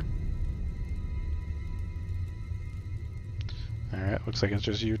Power. Alright, looks like it's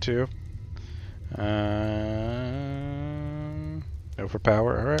just you two. No for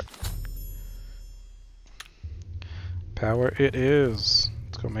power, alright. Power it is.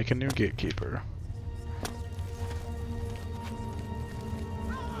 Let's go make a new gatekeeper.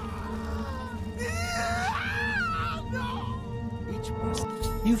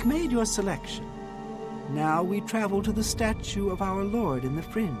 You've made your selection. Now we travel to the statue of our Lord in the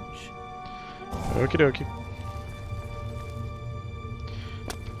fringe. Okie dokie.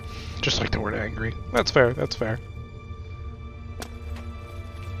 Just like the word angry. That's fair, that's fair.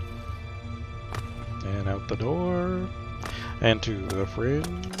 And out the door. And to the fringe.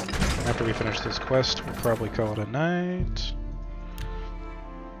 After we finish this quest, we'll probably call it a night.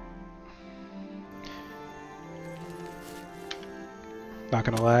 Not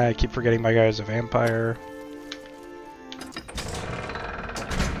gonna lie, I keep forgetting my guy's a vampire.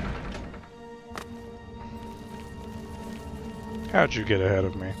 How'd you get ahead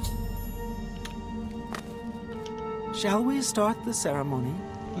of me? Shall we start the ceremony?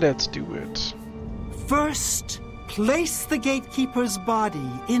 Let's do it. First, place the gatekeeper's body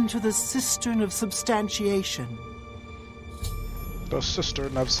into the cistern of substantiation. The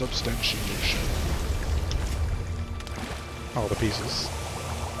cistern of substantiation. All the pieces.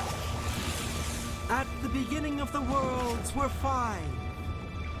 At the beginning of the worlds were five.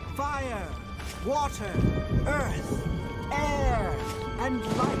 Fire, water, earth, air, and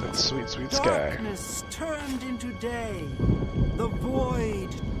light. That sweet, sweet sky. Darkness turned into day. The void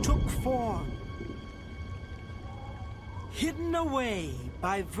took form. Hidden away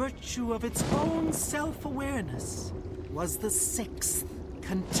by virtue of its own self-awareness was the sixth,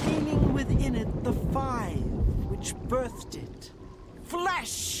 containing within it the five which birthed it.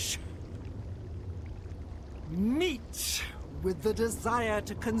 Flesh! Meat with the desire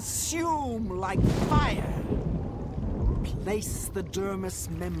to consume like fire. Place the dermis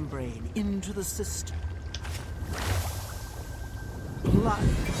membrane into the cistern. Blood,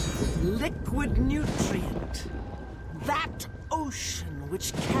 liquid nutrient. That ocean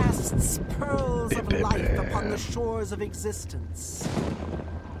which casts pearls of life upon the shores of existence.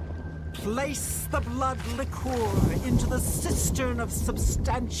 Place the blood liqueur into the cistern of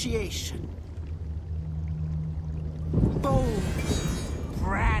substantiation. Bone,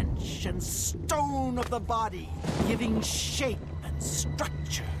 branch, and stone of the body, giving shape and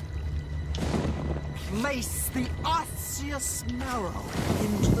structure. Place the osseous marrow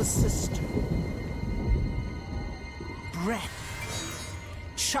into the cistern. Breath,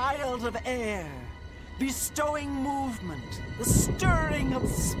 child of air, bestowing movement, the stirring of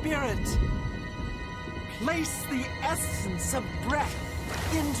spirit. Place the essence of breath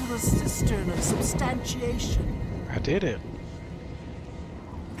into the cistern of substantiation. I did it.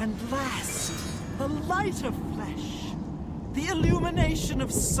 And last, the light of flesh, the illumination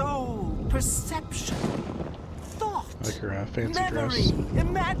of soul, perception, thought, like her fancy memory, dress.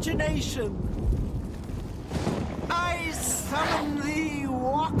 imagination. I summon thee,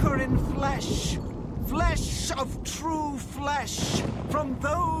 walker in flesh, flesh of true flesh, from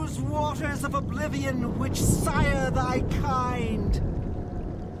those waters of oblivion which sire thy kind.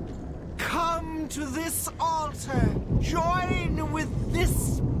 Come to this altar, join with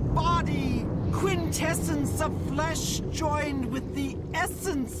this body, quintessence of flesh joined with the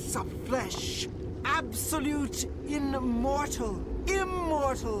essence of flesh, absolute immortal,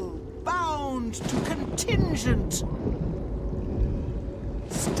 immortal, bound to contingent.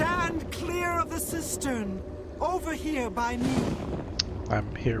 Stand clear of the cistern, over here by me.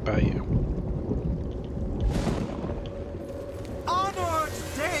 I'm here by you. Honored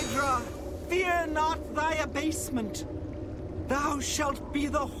fear not thy abasement. Thou shalt be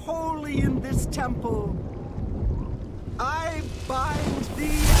the holy in this temple. I bind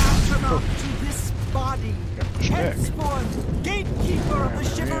thee, astronaut, to this body. Henceforth, gatekeeper of the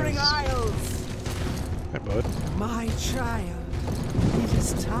Shivering Isles. Hey, bud. My child, it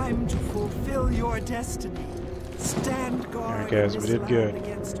is time to fulfill your destiny. Stand guard. Alright, guys, we did good.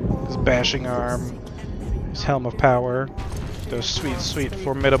 His bashing arm, his helm of power, those sweet, sweet,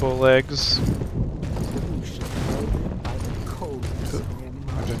 formidable legs.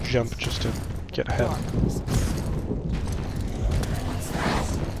 I have to jump just to get ahead.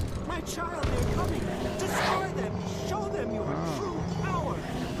 My child, they're coming. Destroy them. Show them your true power.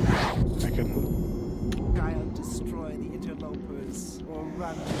 I can. I'll destroy the interlopers or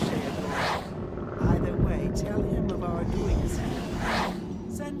run to Shadowgore. Either way, tell him of our doings.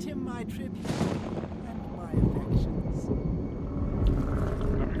 Send him my tribute and my affections.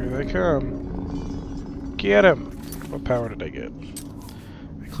 Here they come. Get him! What power did I get?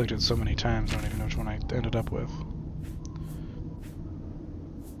 I clicked it so many times, I don't even know which one I ended up with.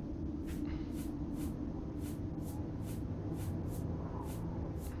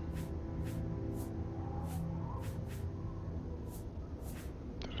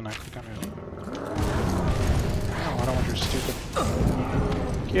 Didn't I click on it? No, I don't want your stupid...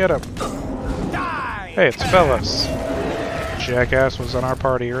 Get him! Die! Hey, it's Fellas! Jackass was on our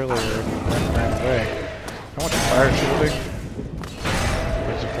party earlier and ran away. I want to fire shielding.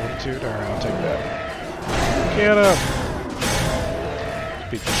 Where's the fortitude? Alright, I'll take that. Get him!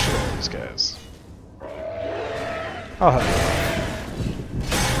 Beat the shit out of these guys. I'll help you.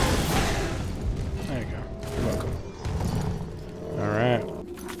 There you go. You're welcome. Alright.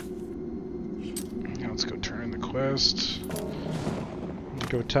 Now let's go turn in the quest.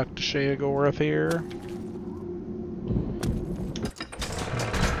 Go talk to Shadowgore here.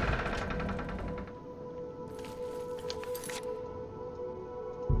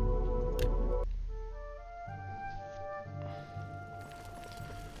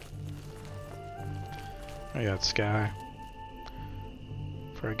 Oh yeah, it's sky.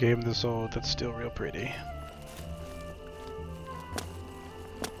 For a game this old, that's still real pretty.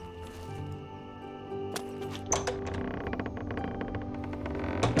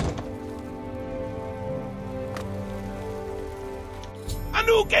 A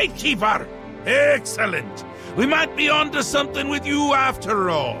new gatekeeper! Excellent! We might be onto something with you after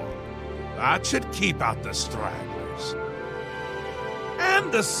all. That should keep out the stragglers.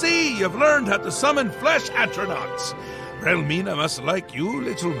 And to see you've learned how to summon flesh astronauts. Relmina must like you,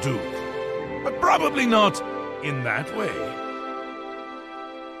 little Duke. But probably not in that way.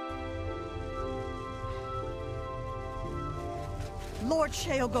 Lord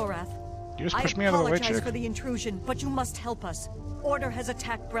Sheogorath, you just pushed me out of the way, I apologize chick. for the intrusion, but you must help us. Order has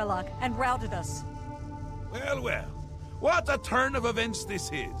attacked Brellock and routed us. Well, well. What a turn of events this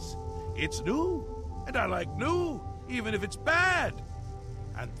is. It's new, and I like new, even if it's bad.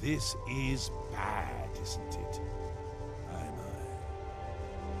 And this is bad, isn't it?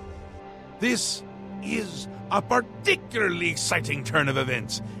 This is a particularly exciting turn of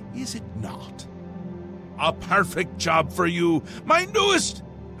events, is it not? A perfect job for you, my newest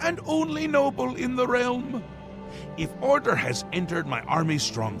and only noble in the realm. If Order has entered my army's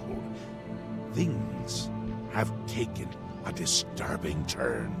stronghold, things have taken a disturbing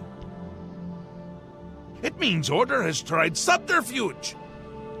turn. It means Order has tried subterfuge,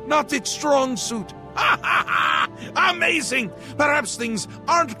 not its strong suit. Ha ha ha! Amazing! Perhaps things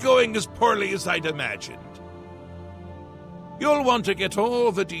aren't going as poorly as I'd imagined. You'll want to get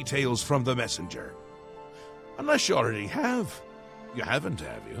all the details from the messenger. Unless you already have. You haven't,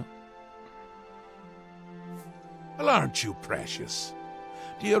 have you? Well, aren't you precious?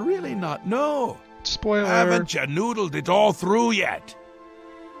 Do you really not know? Spoiler. Haven't you noodled it all through yet?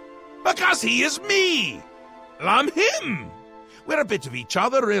 Because he is me! Well, I'm him! We're a bit of each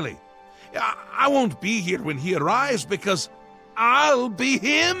other, really. I won't be here when he arrives because I'll be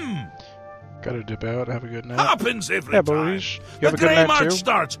him. Gotta dip out. Have a good night. Happens every yeah, time. Boris, you have The a good Grey night March too.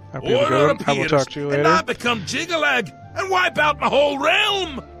 starts, Hope you have a good Order one. I will appears, talk to you later. and I become Jigalag and wipe out my whole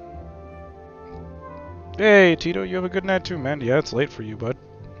realm. Hey, Tito, you have a good night too, man. Yeah, it's late for you, bud.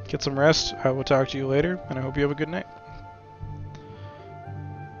 Get some rest. I will talk to you later, and I hope you have a good night.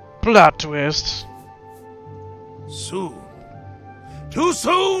 Plot twist. Soon. Too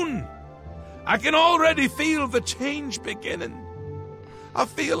soon! I can already feel the change beginning. I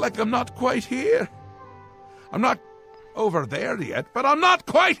feel like I'm not quite here. I'm not over there yet, but I'm not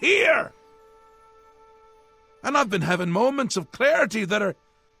quite here! And I've been having moments of clarity that are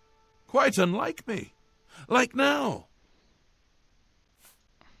quite unlike me. Like now.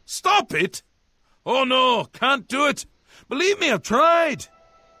 Stop it! Oh no, can't do it. Believe me, I've tried.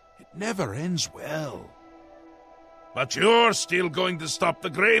 It never ends well. But you're still going to stop the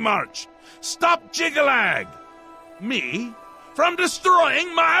Grey March. Stop Jiggalag! Me? From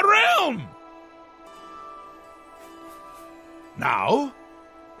destroying my realm! Now,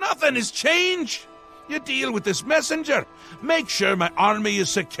 nothing has changed. You deal with this messenger. Make sure my army is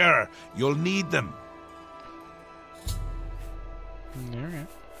secure. You'll need them. Alright.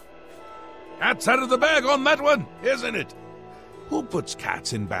 Cat's out of the bag on that one, isn't it? Who puts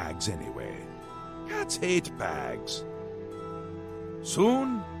cats in bags anyway? Cats hate bags.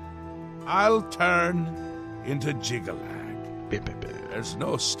 Soon, I'll turn into Jiggalag. There's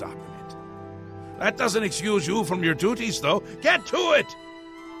no stopping it. That doesn't excuse you from your duties, though. Get to it!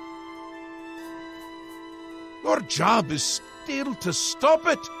 Your job is still to stop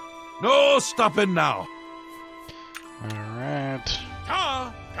it. No stopping now. Alright.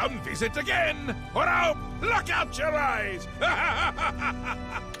 Ah, come visit again, or I'll pluck out your eyes. I'm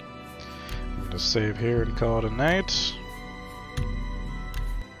gonna save here and call it a night.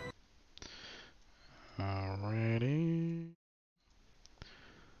 Alrighty.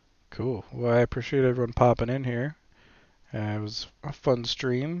 Cool. Well, I appreciate everyone popping in here. It was a fun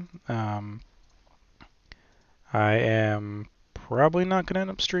stream. I am probably not going to end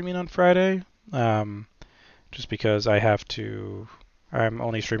up streaming on Friday, just because I'm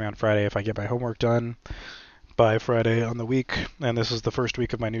only streaming on Friday if I get my homework done by Friday on the week, and this is the first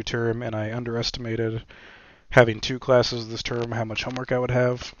week of my new term, and I underestimated having 2 classes this term, how much homework I would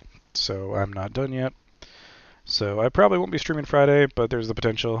have, so I'm not done yet. So I probably won't be streaming Friday, but there's the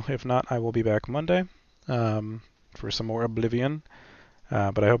potential. If not, I will be back Monday for some more Oblivion,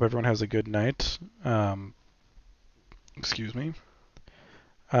 but I hope everyone has a good night. Excuse me.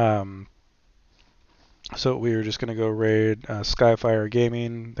 So we are just going to go raid Skyfire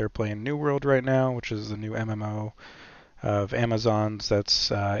Gaming. They're playing New World right now, which is the new MMO of Amazon's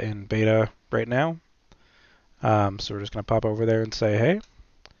that's in beta right now. So we're just going to pop over there and say hey.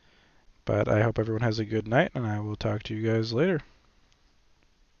 But I hope everyone has a good night, and I will talk to you guys later.